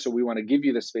thoughts matter, so we want to give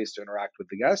you the space to interact with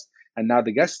the guest, and now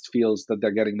the guest feels that they're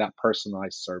getting that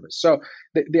personalized service. So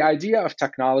the idea of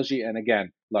technology, and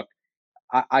again, look,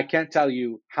 I can't tell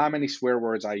you how many swear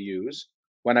words I use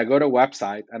when I go to a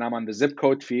website and I'm on the zip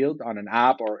code field on an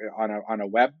app or on a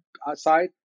web site,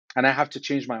 and I have to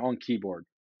change my own keyboard.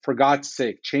 For God's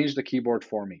sake, change the keyboard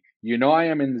for me. I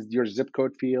am in your zip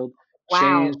code field.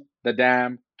 Change Wow. the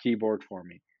damn keyboard for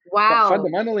me. But Wow.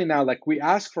 fundamentally now, like, we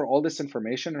ask for all this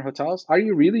information in hotels. Are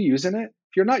you really using it?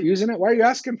 If you're not using it, why are you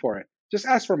asking for it? Just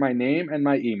ask for my name and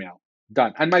my email.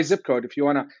 Done. And my zip code. If you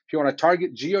wanna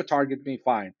geo target me,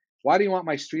 fine. Why do you want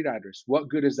my street address? What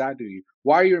good does that do you?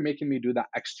 Why are you making me do that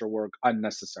extra work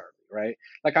unnecessarily, right?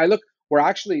 Like, we're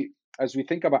actually, as we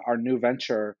think about our new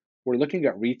venture, we're looking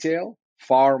at retail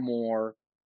far more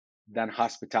than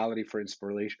hospitality for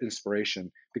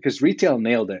inspiration, because retail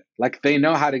nailed it. Like, they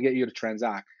know how to get you to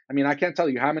transact. I mean, I can't tell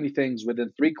you how many things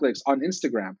within 3 clicks on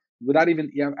Instagram, without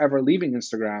even ever leaving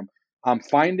Instagram, I'm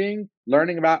finding,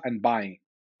 learning about, and buying.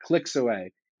 Clicks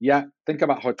away. Yeah, think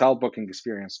about hotel booking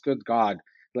experience. Good God,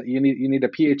 you need a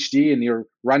PhD and you're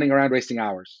running around wasting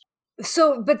hours.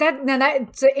 So, but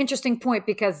that's an interesting point,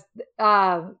 because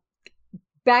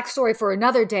backstory for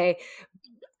another day.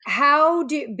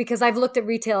 Because I've looked at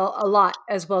retail a lot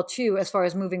as well too, as far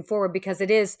as moving forward, because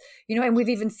it is, and we've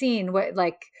even seen what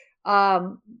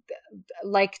um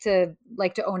like to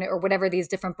own it or whatever, these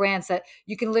different brands that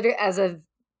you can literally, as a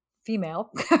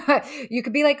female, you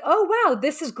could be like, oh wow,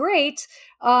 this is great.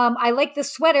 I like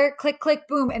this sweater, click, click,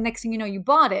 boom. And next thing you know, you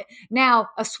bought it. Now,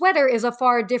 a sweater is a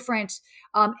far different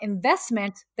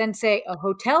investment than, say, a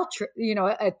hotel trip,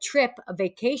 a trip, a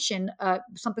vacation,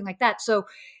 something like that. So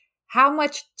how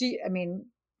much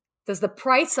does the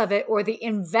price of it or the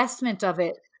investment of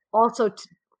it also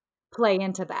play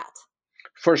into that?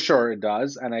 For sure, it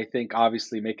does. And I think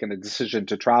obviously making a decision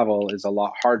to travel is a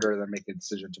lot harder than making a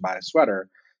decision to buy a sweater.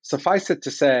 Suffice it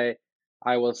to say,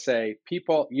 I will say,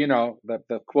 people,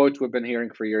 the quote we've been hearing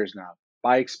for years now: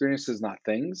 buy experiences, not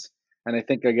things. And I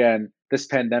think, again, this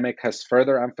pandemic has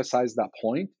further emphasized that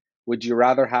point. Would you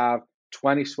rather have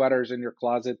 20 sweaters in your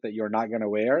closet that you're not going to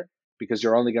wear because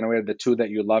you're only going to wear the two that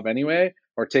you love anyway,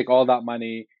 or take all that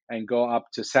money and go up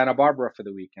to Santa Barbara for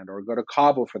the weekend or go to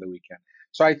Cabo for the weekend?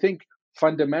 So I think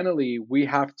fundamentally, we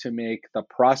have to make the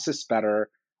process better.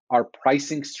 Our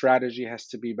pricing strategy has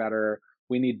to be better.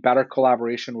 We need better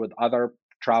collaboration with other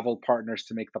travel partners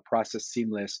to make the process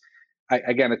seamless.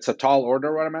 Again, it's a tall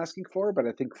order what I'm asking for, but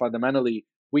I think fundamentally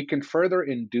we can further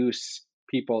induce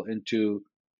people into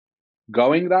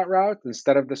going that route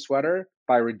instead of the sweater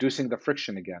by reducing the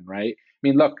friction again, right? I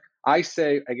mean, look, I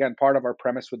say, again, part of our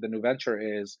premise with the new venture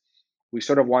is we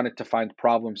sort of wanted to find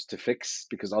problems to fix,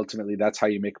 because ultimately that's how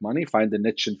you make money. Find a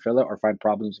niche and fill it, or find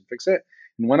problems and fix it.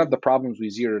 And one of the problems we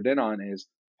zeroed in on is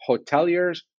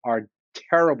hoteliers are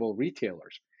terrible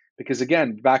retailers. Because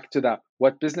again, back to that,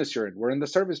 what business you're in. We're in the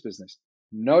service business.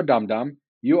 No, dum dum.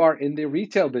 You are in the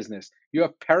retail business. You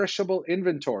have perishable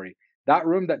inventory. That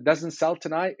room that doesn't sell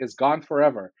tonight is gone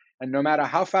forever. And no matter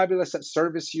how fabulous at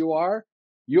service you are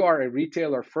a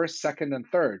retailer first, second, and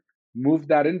third. Move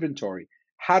that inventory.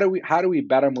 How do we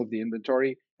better move the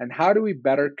inventory, and how do we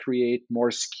better create more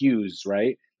SKUs,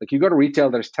 right? Like, you go to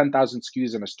retail, there's 10,000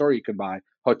 SKUs in a store you can buy.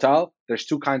 Hotel, there's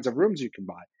 2 kinds of rooms you can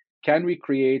buy. Can we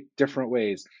create different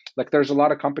ways? Like, there's a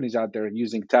lot of companies out there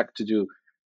using tech to do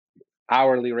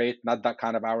hourly rate, not that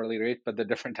kind of hourly rate, but the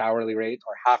different hourly rate,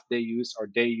 or half day use, or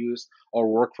day use,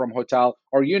 or work from hotel,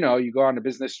 or you go on a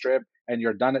business trip and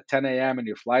you're done at 10 a.m. and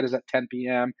your flight is at 10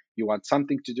 p.m. You want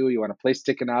something to do, you want a place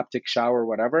to take a nap, take a shower,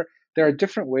 whatever. There are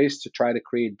different ways to try to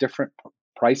create different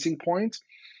pricing points.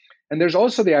 And there's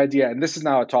also the idea, and this is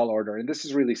now a tall order, and this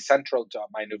is really central to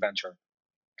my new venture.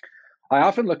 I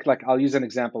often look like, I'll use an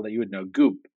example that you would know,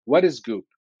 Goop. What is Goop?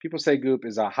 People say Goop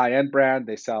is a high-end brand.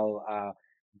 They sell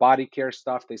body care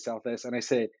stuff. They sell this. And I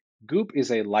say, Goop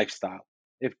is a lifestyle.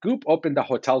 If Goop opened a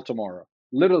hotel tomorrow,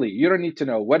 literally, you don't need to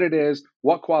know what it is,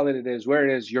 what quality it is, where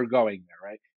it is, you're going there,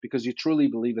 right? Because you truly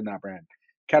believe in that brand.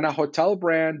 Can a hotel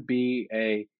brand be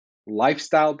a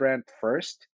lifestyle brand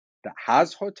first that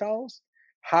has hotels?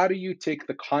 How do you take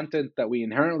the content that we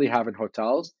inherently have in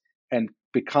hotels and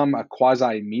become a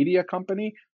quasi media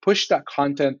company, push that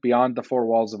content beyond the four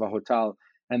walls of a hotel,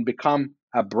 and become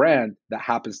a brand that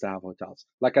happens to have hotels?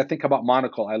 Like, I think about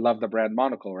Monocle. I love the brand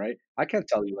Monocle, right? I can't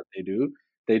tell you what they do.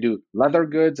 They do leather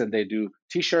goods and they do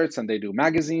t-shirts and they do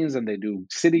magazines and they do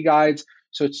city guides.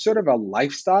 So it's sort of a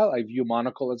lifestyle. I view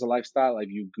Monocle as a lifestyle. I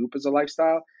view Goop as a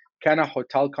lifestyle. Can a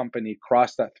hotel company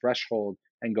cross that threshold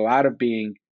and go out of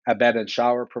being a bed and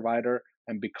shower provider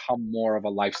and become more of a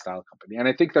lifestyle company? And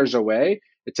I think there's a way.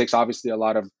 It takes obviously a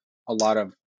lot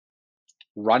of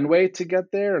runway to get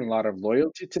there and a lot of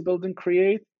loyalty to build and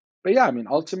create. But yeah, I mean,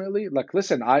 ultimately, like,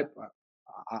 listen,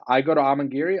 I go to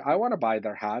Amangiri, I want to buy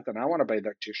their hat and I want to buy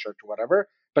their t-shirt or whatever.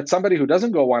 But somebody who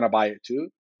doesn't go want to buy it too,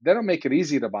 they don't make it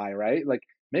easy to buy, right? Like,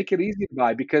 make it easy to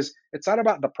buy, because it's not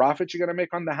about the profit you're going to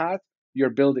make on the hat. You're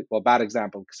building, well, bad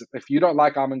example, because if you don't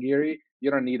like Amangiri,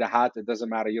 you don't need a hat. It doesn't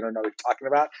matter. You don't know what you're talking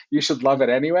about. You should love it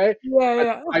anyway. Yeah, But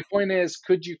yeah. my point is,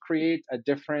 could you create a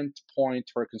different point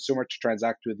for a consumer to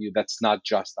transact with you that's not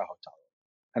just a hotel?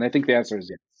 And I think the answer is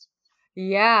yes.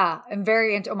 Yeah, I'm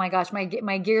very into. Oh my gosh, my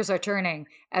gears are turning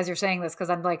as you're saying this because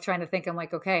I'm like trying to think. I'm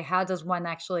like, okay, how does one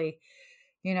actually,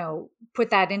 put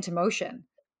that into motion?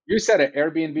 You said it,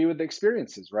 Airbnb with the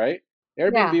experiences, right? Yeah.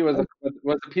 Airbnb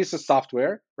was a piece of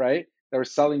software, right? They were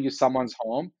selling you someone's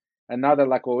home, and now they're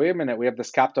like, well, wait a minute, we have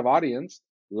this captive audience.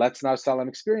 Let's now sell them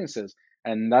experiences,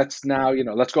 and let's now,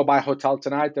 let's go buy a hotel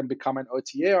tonight and become an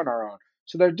OTA on our own.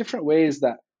 So there are different ways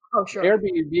that Oh, sure.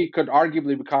 Airbnb could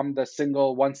arguably become the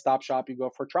single one-stop shop you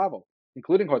go for travel,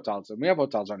 including hotels. And we have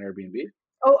hotels on Airbnb.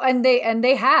 Oh, and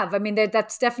they have. I mean,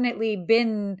 that's definitely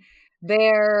been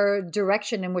their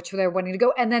direction in which they're wanting to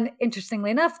go. And then,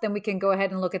 interestingly enough, then we can go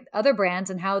ahead and look at other brands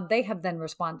and how they have then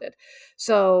responded.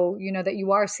 So, that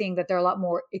you are seeing that there are a lot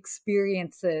more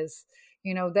experiences.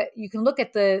 That you can look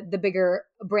at the bigger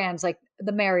brands like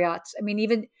the Marriott's. I mean,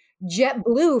 even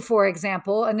JetBlue, for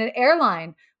example, and an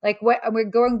airline. Like, what we're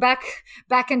going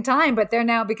back in time, but they're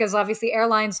now, because obviously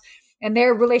airlines and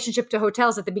their relationship to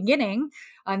hotels at the beginning,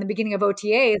 on the beginning of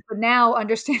OTAs, but now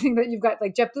understanding that you've got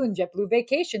like JetBlue and JetBlue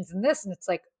Vacations and this, and it's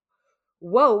like,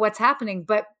 whoa, what's happening?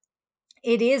 But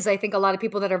it is, I think, a lot of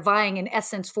people that are vying in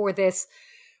essence for this,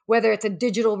 whether it's a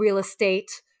digital real estate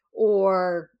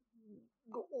or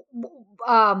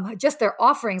just their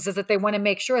offerings, is that they want to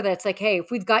make sure that it's like, hey, if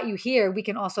we've got you here, we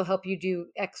can also help you do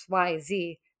X, Y,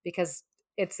 Z, because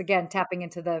it's again tapping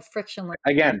into the frictionless.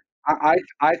 Again,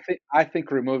 I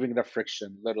think removing the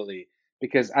friction, literally,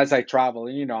 because as I travel,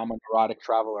 and I'm a neurotic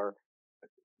traveler,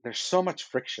 there's so much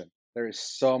friction. There is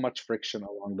so much friction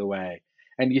along the way.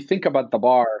 And you think about the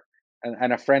bar,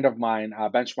 and a friend of mine,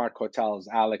 Benchmark Hotels,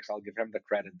 Alex, I'll give him the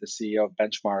credit, the CEO of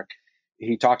Benchmark.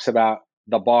 He talks about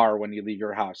the bar when you leave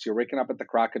your house. You're waking up at the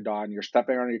crack of dawn, you're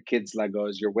stepping on your kids'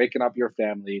 Legos, you're waking up your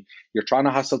family, you're trying to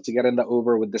hustle to get in the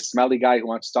Uber with the smelly guy who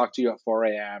wants to talk to you at 4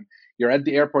 a.m. You're at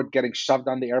the airport getting shoved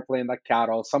on the airplane like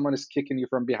cattle. Someone is kicking you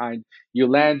from behind. You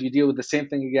land, you deal with the same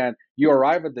thing again. You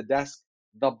arrive at the desk,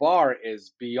 the bar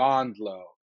is beyond low.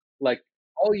 Like,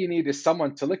 all you need is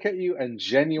someone to look at you and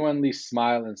genuinely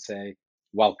smile and say,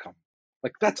 welcome.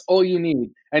 Like, that's all you need.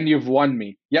 And you've won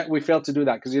me. Yet we fail to do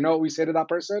that, because you know what we say to that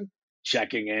person?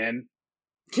 Checking in.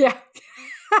 Yeah.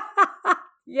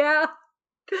 Yeah.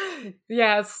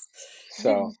 Yes.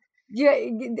 So, Yeah,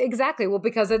 exactly. Well,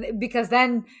 because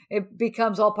then it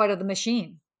becomes all part of the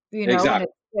machine, exactly.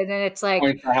 and then it's like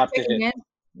Points I have to checking hit. in.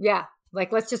 Yeah,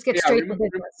 like let's just get Yeah, straight to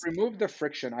business. remove the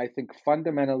friction. I think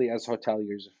fundamentally, as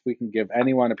hoteliers, if we can give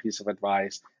anyone a piece of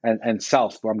advice, and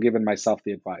I'm giving myself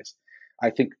the advice.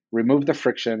 I think remove the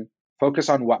friction, focus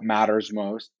on what matters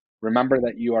most. Remember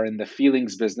that you are in the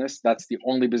feelings business. That's the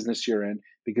only business you're in.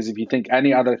 Because if you think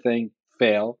any other thing,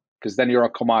 fail, because then you're a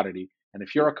commodity. And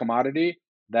if you're a commodity,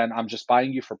 then I'm just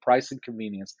buying you for price and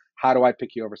convenience. How do I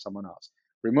pick you over someone else?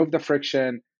 Remove the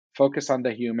friction, focus on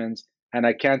the humans. And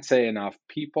I can't say enough,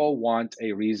 people want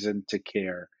a reason to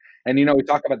care. And we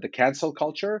talk about the cancel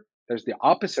culture. There's the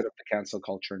opposite of the cancel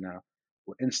culture now.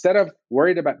 Instead of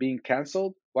worried about being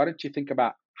canceled, why don't you think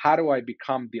about, how do I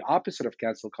become the opposite of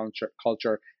cancel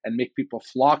culture and make people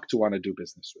flock to want to do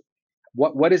business with me?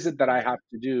 What is it that I have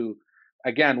to do?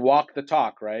 Again, walk the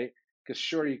talk, right? Because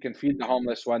sure, you can feed the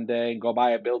homeless one day and go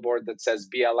buy a billboard that says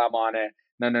BLM on it.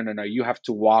 No, no, no, no. You have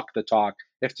to walk the talk.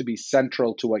 You have to be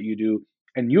central to what you do.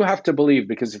 And you have to believe,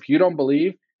 because if you don't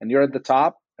believe and you're at the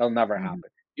top, it'll never Mhm. happen.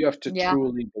 You have to Yeah.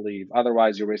 truly believe.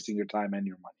 Otherwise, you're wasting your time and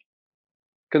your money.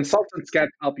 Consultants can't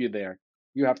help you there.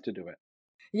 You have to do it.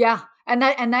 Yeah. And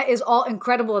that is all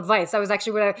incredible advice. That was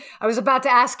actually what I was about to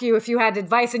ask you if you had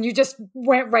advice, and you just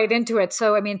went right into it.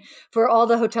 So I mean, for all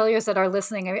the hoteliers that are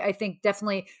listening, I think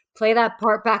definitely play that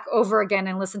part back over again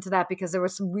and listen to that, because there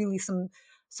was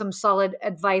some solid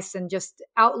advice and just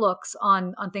outlooks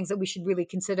on things that we should really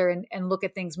consider and look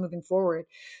at things moving forward.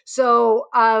 So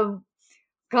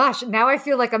gosh, now I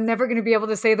feel like I'm never going to be able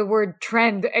to say the word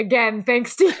trend again,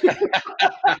 thanks to you.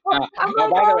 I'm Oh, like,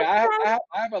 by the way, oh,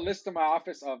 I have a list in my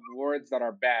office of words that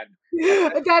are banned. trend.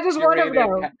 Authentic, That is one of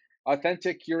curated, them.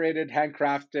 authentic, curated,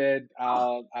 handcrafted.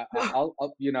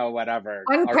 Whatever.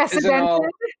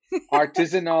 Unprecedented.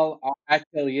 Artisanal,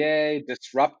 atelier,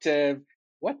 disruptive.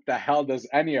 What the hell does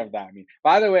any of that mean?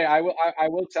 By the way, I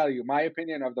will tell you my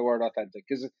opinion of the word authentic,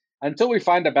 because until we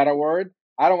find a better word,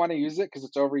 I don't want to use it because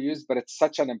it's overused, but it's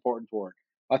such an important word.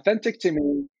 Authentic to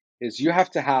me is you have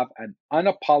to have an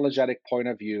unapologetic point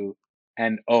of view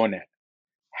and own it.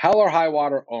 Hell or high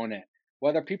water, own it.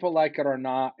 Whether people like it or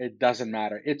not, it doesn't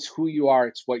matter. It's who you are,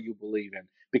 it's what you believe in.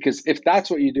 Because if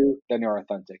that's what you do, then you're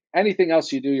authentic. Anything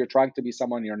else you do, you're trying to be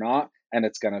someone you're not, and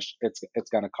it's gonna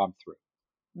come through.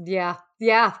 Yeah,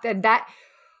 yeah, and that,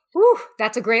 whew,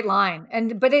 that's a great line.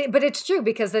 And but it's true,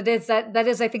 because that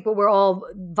is I think what we're all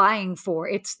vying for.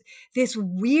 It's this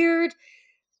weird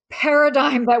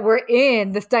paradigm that we're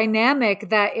in, this dynamic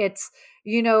that it's,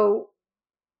 you know,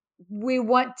 we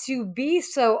want to be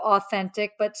so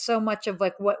authentic, but so much of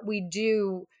like what we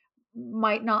do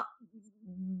might not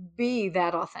be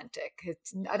that authentic.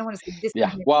 It's, I don't want to say Yeah.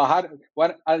 disingenuous. Well,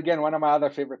 what again? One of my other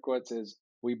favorite quotes is,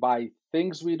 "We buy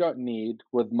things we don't need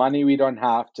with money we don't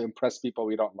have to impress people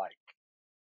we don't like."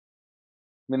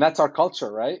 I mean, that's our culture,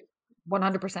 right?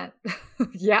 100%.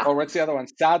 Yeah. Or what's the other one?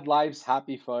 Sad lives,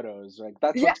 happy photos. Like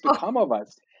that's Yeah. what's become of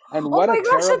us. And Oh my gosh,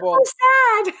 that's so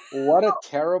sad. what a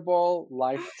terrible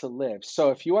life to live.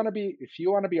 So if you want to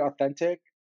be authentic,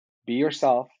 be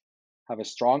yourself, have a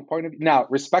strong point of view. Now,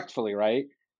 respectfully, right?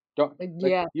 Don't like you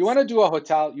Yes. want to do a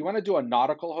hotel, you want to do a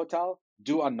nautical hotel,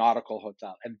 do a nautical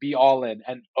hotel and be all in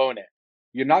and own it.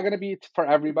 You're not going to be for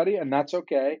everybody, and that's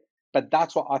okay, but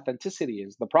that's what authenticity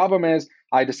is. The problem is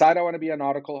I decide I want to be a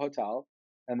nautical hotel,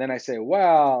 and then I say,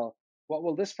 well, what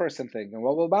will this person think and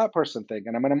what will that person think,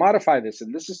 and I'm going to modify this,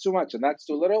 and this is too much and that's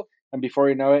too little, and before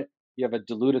you know it, you have a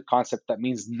diluted concept that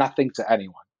means nothing to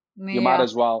anyone. You might Yeah.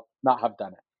 as well not have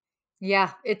done it.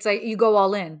 Yeah. It's like you go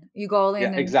all in. You go all Yeah,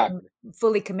 in and exactly.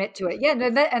 fully commit to it. Yeah.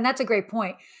 And that's a great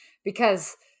point,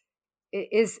 because it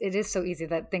is so easy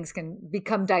that things can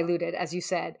become diluted, as you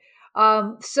said.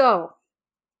 So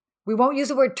we won't use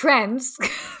the word trends,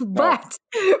 No. but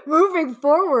moving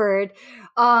forward,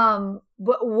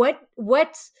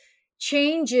 what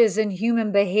changes in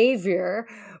human behavior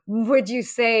would you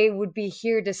say would be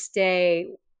here to stay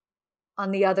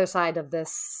on the other side of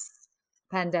this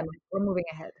pandemic? We're moving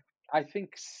ahead. I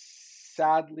think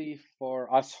sadly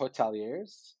for us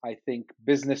hoteliers, I think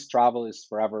business travel is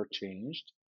forever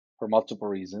changed for multiple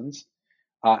reasons.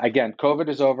 Again, COVID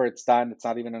is over. It's done. It's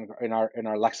not even in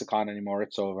our lexicon anymore.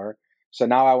 It's over. So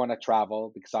now I want to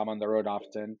travel because I'm on the road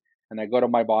often. And I go to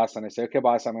my boss and I say, okay,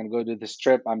 boss, I'm going to go do this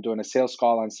trip. I'm doing a sales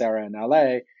call on Sarah in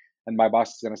LA. And my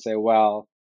boss is going to say, well,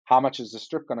 how much is this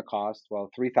trip going to cost? Well,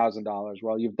 $3,000.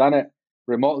 Well, you've done it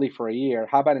remotely for a year.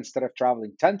 How about instead of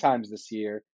traveling 10 times this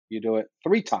year, you do it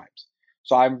 3 times?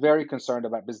 So I'm very concerned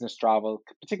about business travel,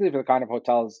 particularly for the kind of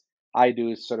hotels I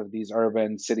do, sort of these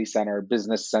urban city center,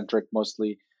 business centric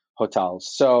mostly hotels.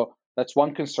 So that's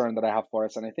one concern that I have for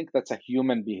us. And I think that's a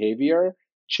human behavior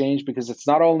change, because it's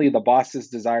not only the boss's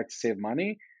desire to save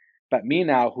money, but me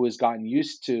now who has gotten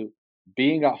used to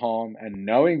being at home and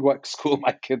knowing what school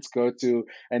my kids go to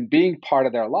and being part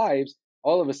of their lives.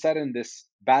 All of a sudden, this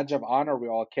badge of honor we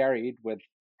all carried with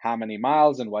how many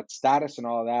miles and what status and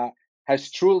all of that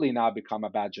has truly now become a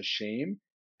badge of shame.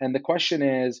 And the question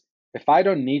is, if I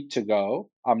don't need to go,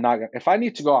 I'm not gonna, if I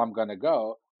need to go, I'm gonna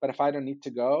go. But if I don't need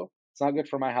to go, it's not good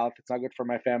for my health, it's not good for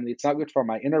my family, it's not good for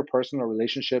my interpersonal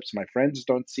relationships, my friends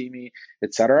don't see me,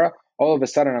 etc. All of a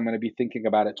sudden I'm going to be thinking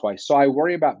about it twice. So I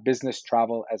worry about business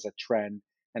travel as a trend.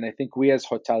 And I think we as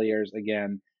hoteliers,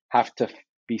 again, have to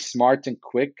be smart and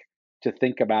quick to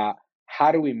think about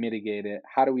how do we mitigate it?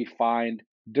 How do we find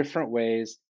different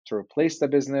ways to replace the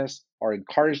business or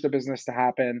encourage the business to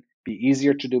happen, be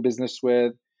easier to do business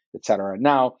with, etc.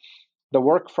 Now, the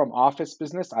work from office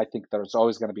business, I think there's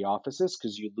always going to be offices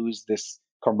because you lose this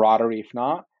camaraderie if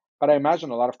not. But I imagine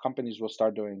a lot of companies will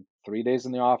start doing 3 days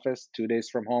in the office, 2 days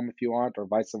from home if you want, or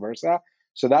vice versa.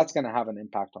 So that's going to have an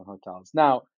impact on hotels.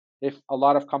 Now, if a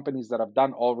lot of companies that have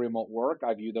done all remote work,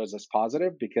 I view those as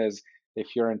positive because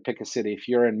if you're in pick a city, if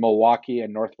you're in Milwaukee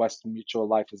and Northwestern Mutual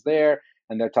Life is there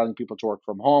and they're telling people to work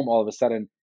from home, all of a sudden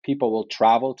people will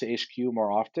travel to HQ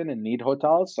more often and need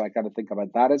hotels. So I kind of think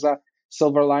about that as a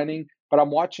silver lining. But I'm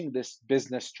watching this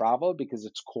business travel because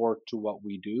it's core to what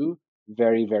we do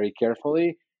very, very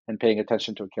carefully and paying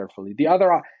attention to it carefully. The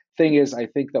other thing is, I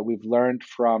think that we've learned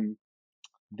from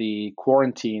the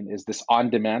quarantine is this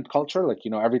on-demand culture. Like,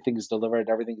 everything is delivered,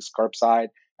 everything is curbside,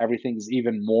 everything is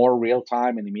even more real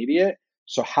time and immediate.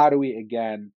 So how do we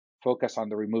again focus on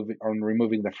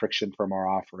removing the friction from our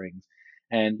offerings?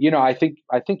 And I think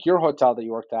your hotel that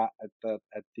you worked at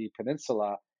the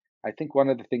Peninsula, I think one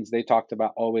of the things they talked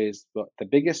about always, the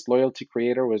biggest loyalty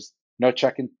creator was no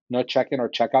check in or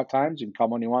checkout times. You can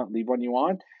come when you want, leave when you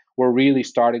want. We're really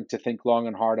starting to think long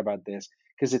and hard about this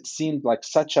because it seemed like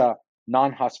such a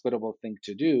non-hospitable thing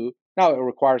to do. Now it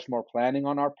requires more planning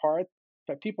on our part,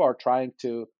 but people are trying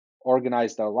to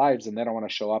organize their lives and they don't want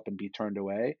to show up and be turned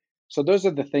away. So those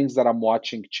are the things that I'm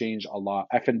watching change a lot.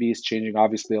 F&B is changing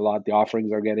obviously a lot. The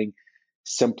offerings are getting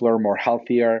simpler, more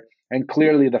healthier, and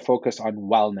clearly the focus on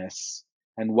wellness.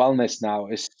 And wellness now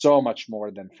is so much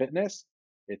more than fitness.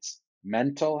 It's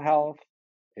mental health,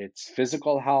 it's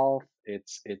physical health,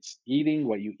 it's eating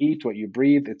what you eat, what you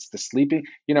breathe, it's the sleeping.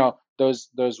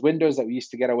 Those windows that we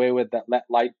used to get away with that let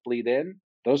light bleed in,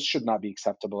 those should not be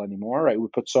acceptable anymore, right? We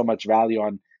put so much value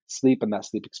on sleep and that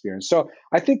sleep experience. So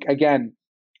I think again,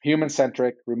 human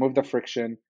centric, remove the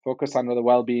friction, focus on the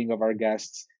well-being of our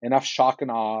guests, enough shock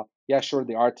and awe. Yeah, sure,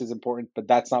 the art is important, but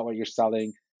that's not what you're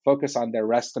selling. Focus on their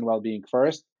rest and well-being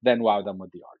first, then wow them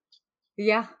with the art.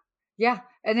 Yeah. Yeah.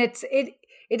 And it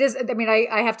is, I mean,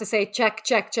 I have to say, check,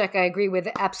 check, check. I agree with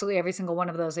absolutely every single one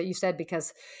of those that you said,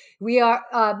 because we are,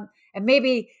 and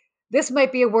maybe this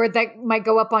might be a word that might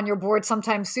go up on your board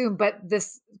sometime soon, but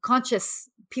this conscious,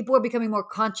 people are becoming more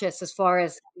conscious as far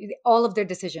as all of their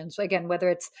decisions. So again, whether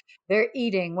it's they're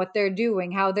eating, what they're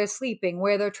doing, how they're sleeping,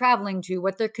 where they're traveling to,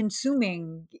 what they're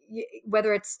consuming,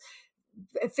 whether it's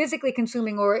physically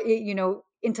consuming or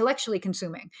intellectually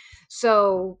consuming.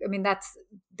 So I mean,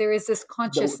 there is this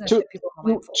consciousness two, that people are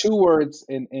mindful. two words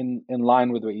in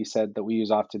line with what you said that we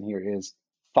use often here is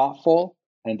thoughtful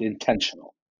and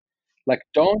intentional. Like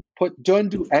don't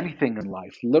do anything in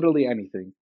life, literally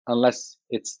anything, unless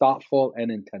it's thoughtful and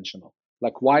intentional.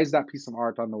 Like, why is that piece of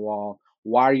art on the wall?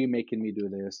 Why are you making me do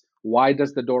this? Why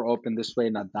does the door open this way,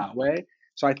 not that way?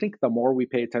 So I think the more we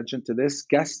pay attention to this,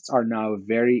 guests are now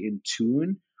very in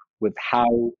tune with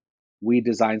how we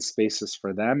design spaces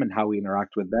for them and how we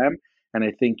interact with them. And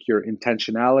I think your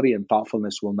intentionality and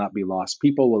thoughtfulness will not be lost.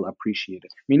 People will appreciate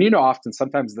it. I mean, often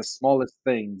sometimes the smallest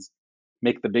things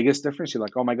make the biggest difference. You're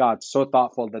like, oh my God, so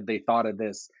thoughtful that they thought of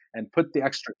this and put the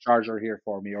extra charger here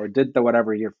for me, or did the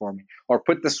whatever here for me, or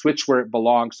put the switch where it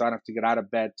belongs so I don't have to get out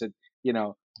of bed to,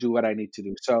 do what I need to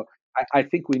do. So I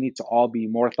think we need to all be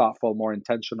more thoughtful, more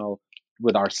intentional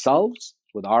with ourselves,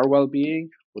 with our well-being,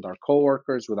 with our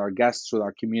coworkers, with our guests, with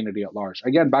our community at large.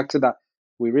 Again, back to that,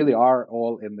 we really are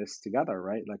all in this together,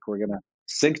 right? Like, we're going to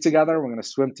sink together, we're going to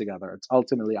swim together. It's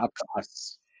ultimately up to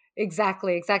us.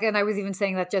 Exactly. And I was even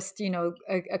saying that just,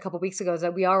 a couple of weeks ago, is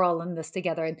that we are all in this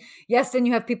together. And yes, then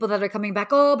you have people that are coming back,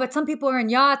 oh, but some people are in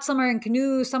yachts, some are in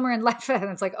canoes, some are in life. And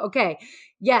it's like, okay,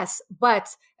 yes. But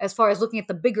as far as looking at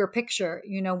the bigger picture,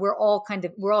 we're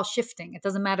all shifting. It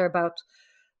doesn't matter about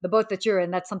the boat that you're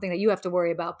in. That's something that you have to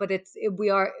worry about. But we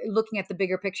are looking at the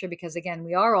bigger picture because, again,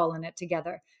 we are all in it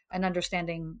together and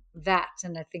understanding that.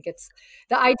 And I think it's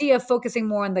the idea of focusing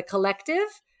more on the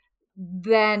collective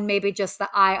than maybe just the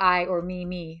I, or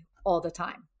me all the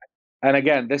time. And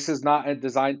again, this is not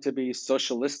designed to be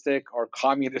socialistic or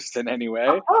communist in any way.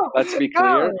 Let's be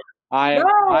clear. No, I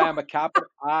am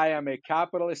a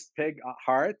capitalist pig at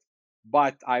heart,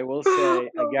 but I will say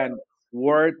again,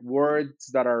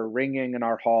 words that are ringing in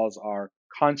our halls are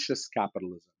conscious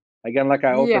capitalism. Again, like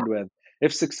I opened with,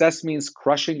 if success means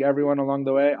crushing everyone along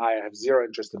the way, I have zero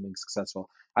interest in being successful.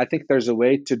 I think there's a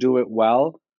way to do it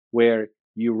well where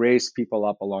you raise people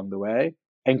up along the way,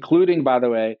 including, by the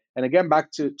way, and again,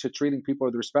 back to treating people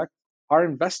with respect. Our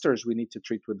investors, we need to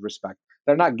treat with respect.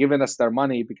 They're not giving us their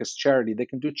money because charity. They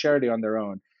can do charity on their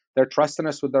own. They're trusting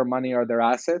us with their money or their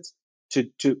assets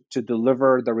to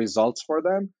deliver the results for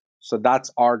them. So that's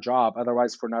our job.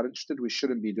 Otherwise, if we're not interested, we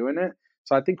shouldn't be doing it.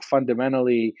 So I think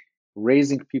fundamentally,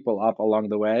 raising people up along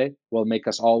the way will make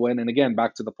us all win. And again,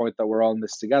 back to the point that we're all in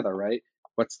this together, right?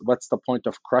 What's the point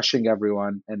of crushing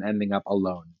everyone and ending up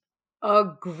alone?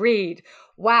 Agreed.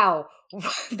 Wow.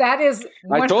 That is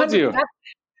I told you.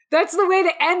 That's the way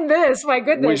to end this. My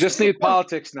goodness. We just need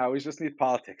politics now. We just need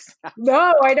politics.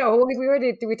 No, I know.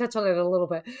 We touched on it a little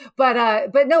bit, but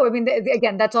no. I mean,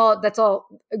 again, that's all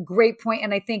a great point.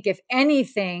 And I think if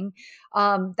anything,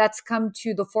 that's come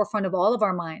to the forefront of all of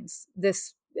our minds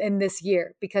this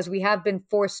year, because we have been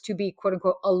forced to be quote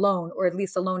unquote alone, or at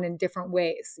least alone in different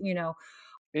ways.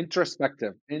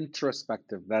 Introspective.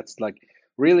 That's like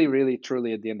really, really,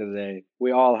 truly. At the end of the day,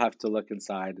 we all have to look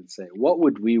inside and say, what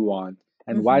would we want?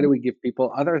 And why do we give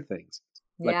people other things?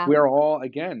 Like we're all,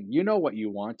 again, you know what you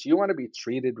want. You want to be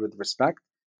treated with respect.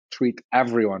 Treat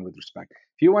everyone with respect.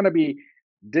 If you want to be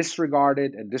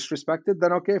disregarded and disrespected,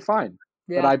 then okay, fine.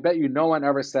 Yeah. But I bet you no one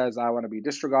ever says, I want to be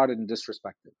disregarded and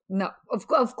disrespected. No, of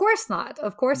course not.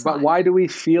 Of course not. But why do we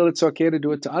feel it's okay to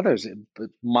do it to others?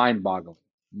 Mind-boggling.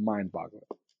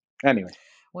 Anyway.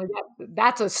 Well,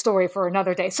 that's a story for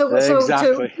another day.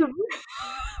 Exactly.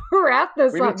 To wrap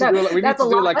this up. We need to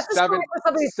do like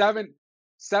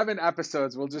seven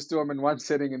episodes. We'll just do them in one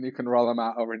sitting, and you can roll them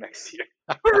out over next year.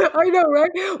 I know, right?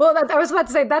 Well, I was about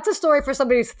to say that's a story for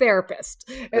somebody's therapist,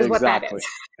 is what that is.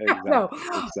 Exactly. No.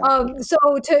 So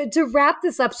to wrap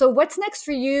this up, so what's next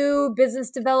for you?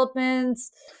 Business developments?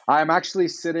 I'm actually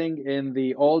sitting in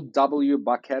the old W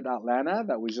Buckhead Atlanta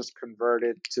that we just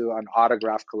converted to an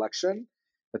autograph collection.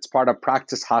 It's part of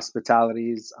Practice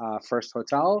Hospitality's first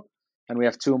hotel. And we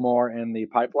have 2 more in the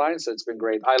pipeline. So it's been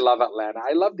great. I love Atlanta.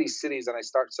 I love these cities, and I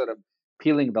start sort of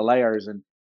peeling the layers. And,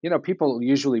 people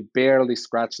usually barely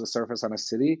scratch the surface on a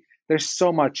city. There's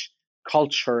so much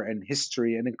culture and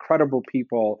history and incredible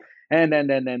people. And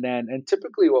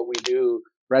typically what we do,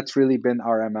 that's really been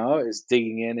our MO, is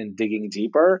digging in and digging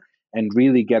deeper and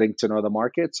really getting to know the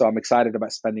market. So I'm excited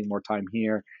about spending more time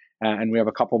here. And we have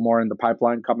a couple more in the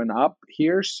pipeline coming up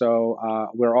here. So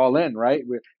we're all in, right?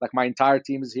 Like my entire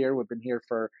team is here. We've been here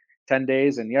for 10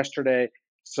 days and yesterday.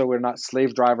 So we're not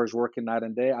slave drivers working night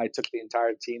and day. I took the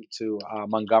entire team to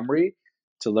Montgomery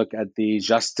to look at the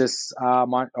Justice. Oh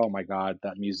my God,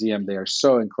 that museum. They are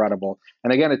so incredible.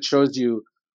 And again, it shows you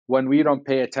when we don't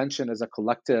pay attention as a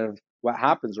collective, what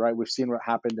happens, right? We've seen what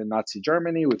happened in Nazi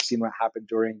Germany. We've seen what happened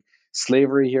during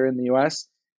slavery here in the US.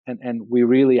 And we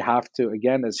really have to,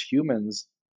 again, as humans,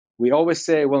 we always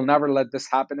say, we'll never let this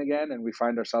happen again. And we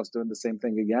find ourselves doing the same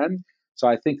thing again. So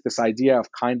I think this idea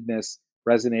of kindness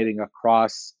resonating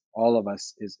across all of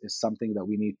us is something that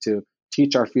we need to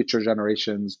teach our future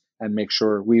generations and make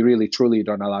sure we really, truly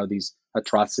don't allow these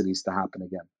atrocities to happen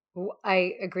again.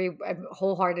 I agree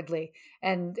wholeheartedly.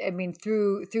 And I mean,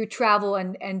 through travel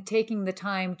and taking the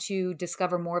time to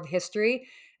discover more of history.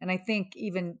 And I think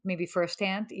even maybe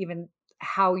firsthand, even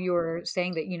how you're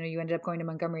saying that, you ended up going to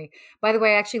Montgomery. By the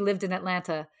way, I actually lived in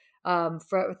Atlanta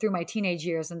through my teenage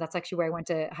years, and that's actually where I went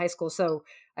to high school. So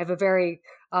I have a very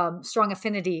strong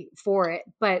affinity for it.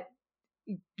 But,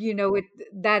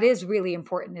 that is really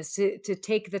important, is to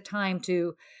take the time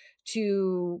to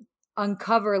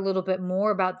uncover a little bit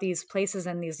more about these places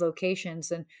and these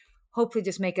locations, and hopefully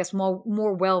just make us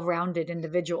more well-rounded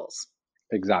individuals.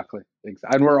 Exactly. And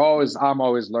I'm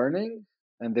always learning.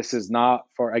 And this is not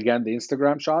for, again, the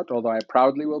Instagram shot, although I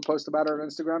proudly will post about it on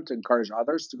Instagram to encourage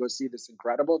others to go see this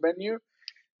incredible venue.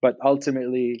 But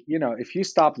ultimately, if you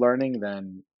stop learning,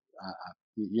 then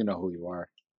you know who you are.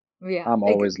 Yeah, I'm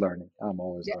always learning.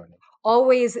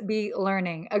 Always be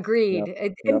learning. Agreed.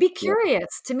 And be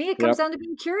curious. To me, it comes down to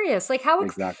being curious. Like how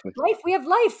exactly. Life, we have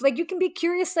life. Like you can be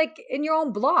curious, like in your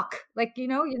own block. Like, you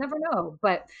never know.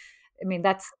 But I mean,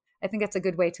 I think that's a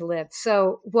good way to live.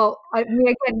 So, well, I mean,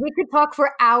 again, we could talk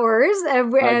for hours.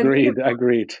 Agreed.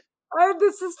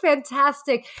 This is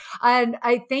fantastic. And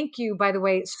I thank you, by the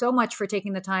way, so much for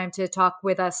taking the time to talk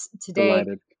with us today.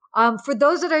 Delighted. For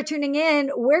those that are tuning in,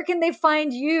 where can they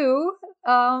find you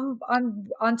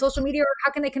on social media, or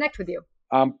how can they connect with you?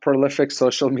 I'm prolific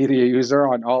social media user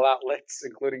on all outlets,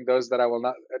 including those that I will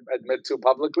not admit to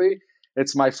publicly.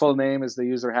 It's my full name is the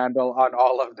user handle on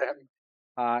all of them.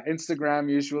 Instagram,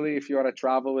 usually, if you want to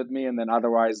travel with me, and then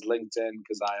otherwise LinkedIn,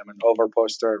 because I am an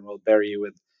overposter and will bury you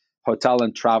with hotel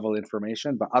and travel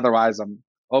information. But otherwise, I'm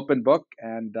open book,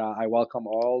 and I welcome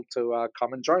all to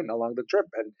come and join along the trip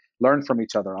and learn from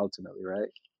each other ultimately, right?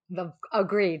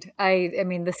 Agreed. I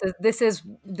mean, this is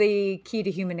the key to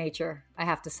human nature, I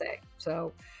have to say.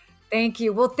 So thank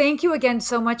you. Well, thank you again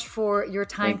so much for your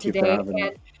time today.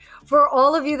 And for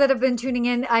all of you that have been tuning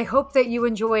in, I hope that you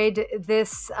enjoyed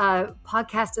this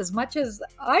podcast as much as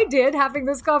I did having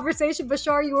this conversation.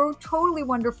 Bashar, you were totally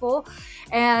wonderful.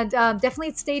 And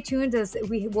definitely stay tuned, as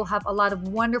we will have a lot of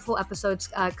wonderful episodes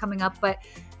coming up. But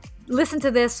listen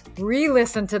to this,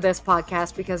 re-listen to this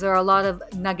podcast, because there are a lot of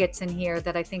nuggets in here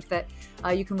that I think that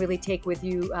you can really take with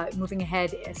you moving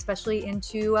ahead, especially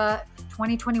into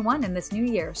 2021 and this new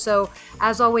year. So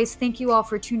as always, thank you all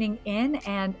for tuning in,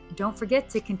 and don't forget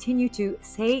to continue to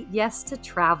say yes to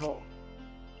travel.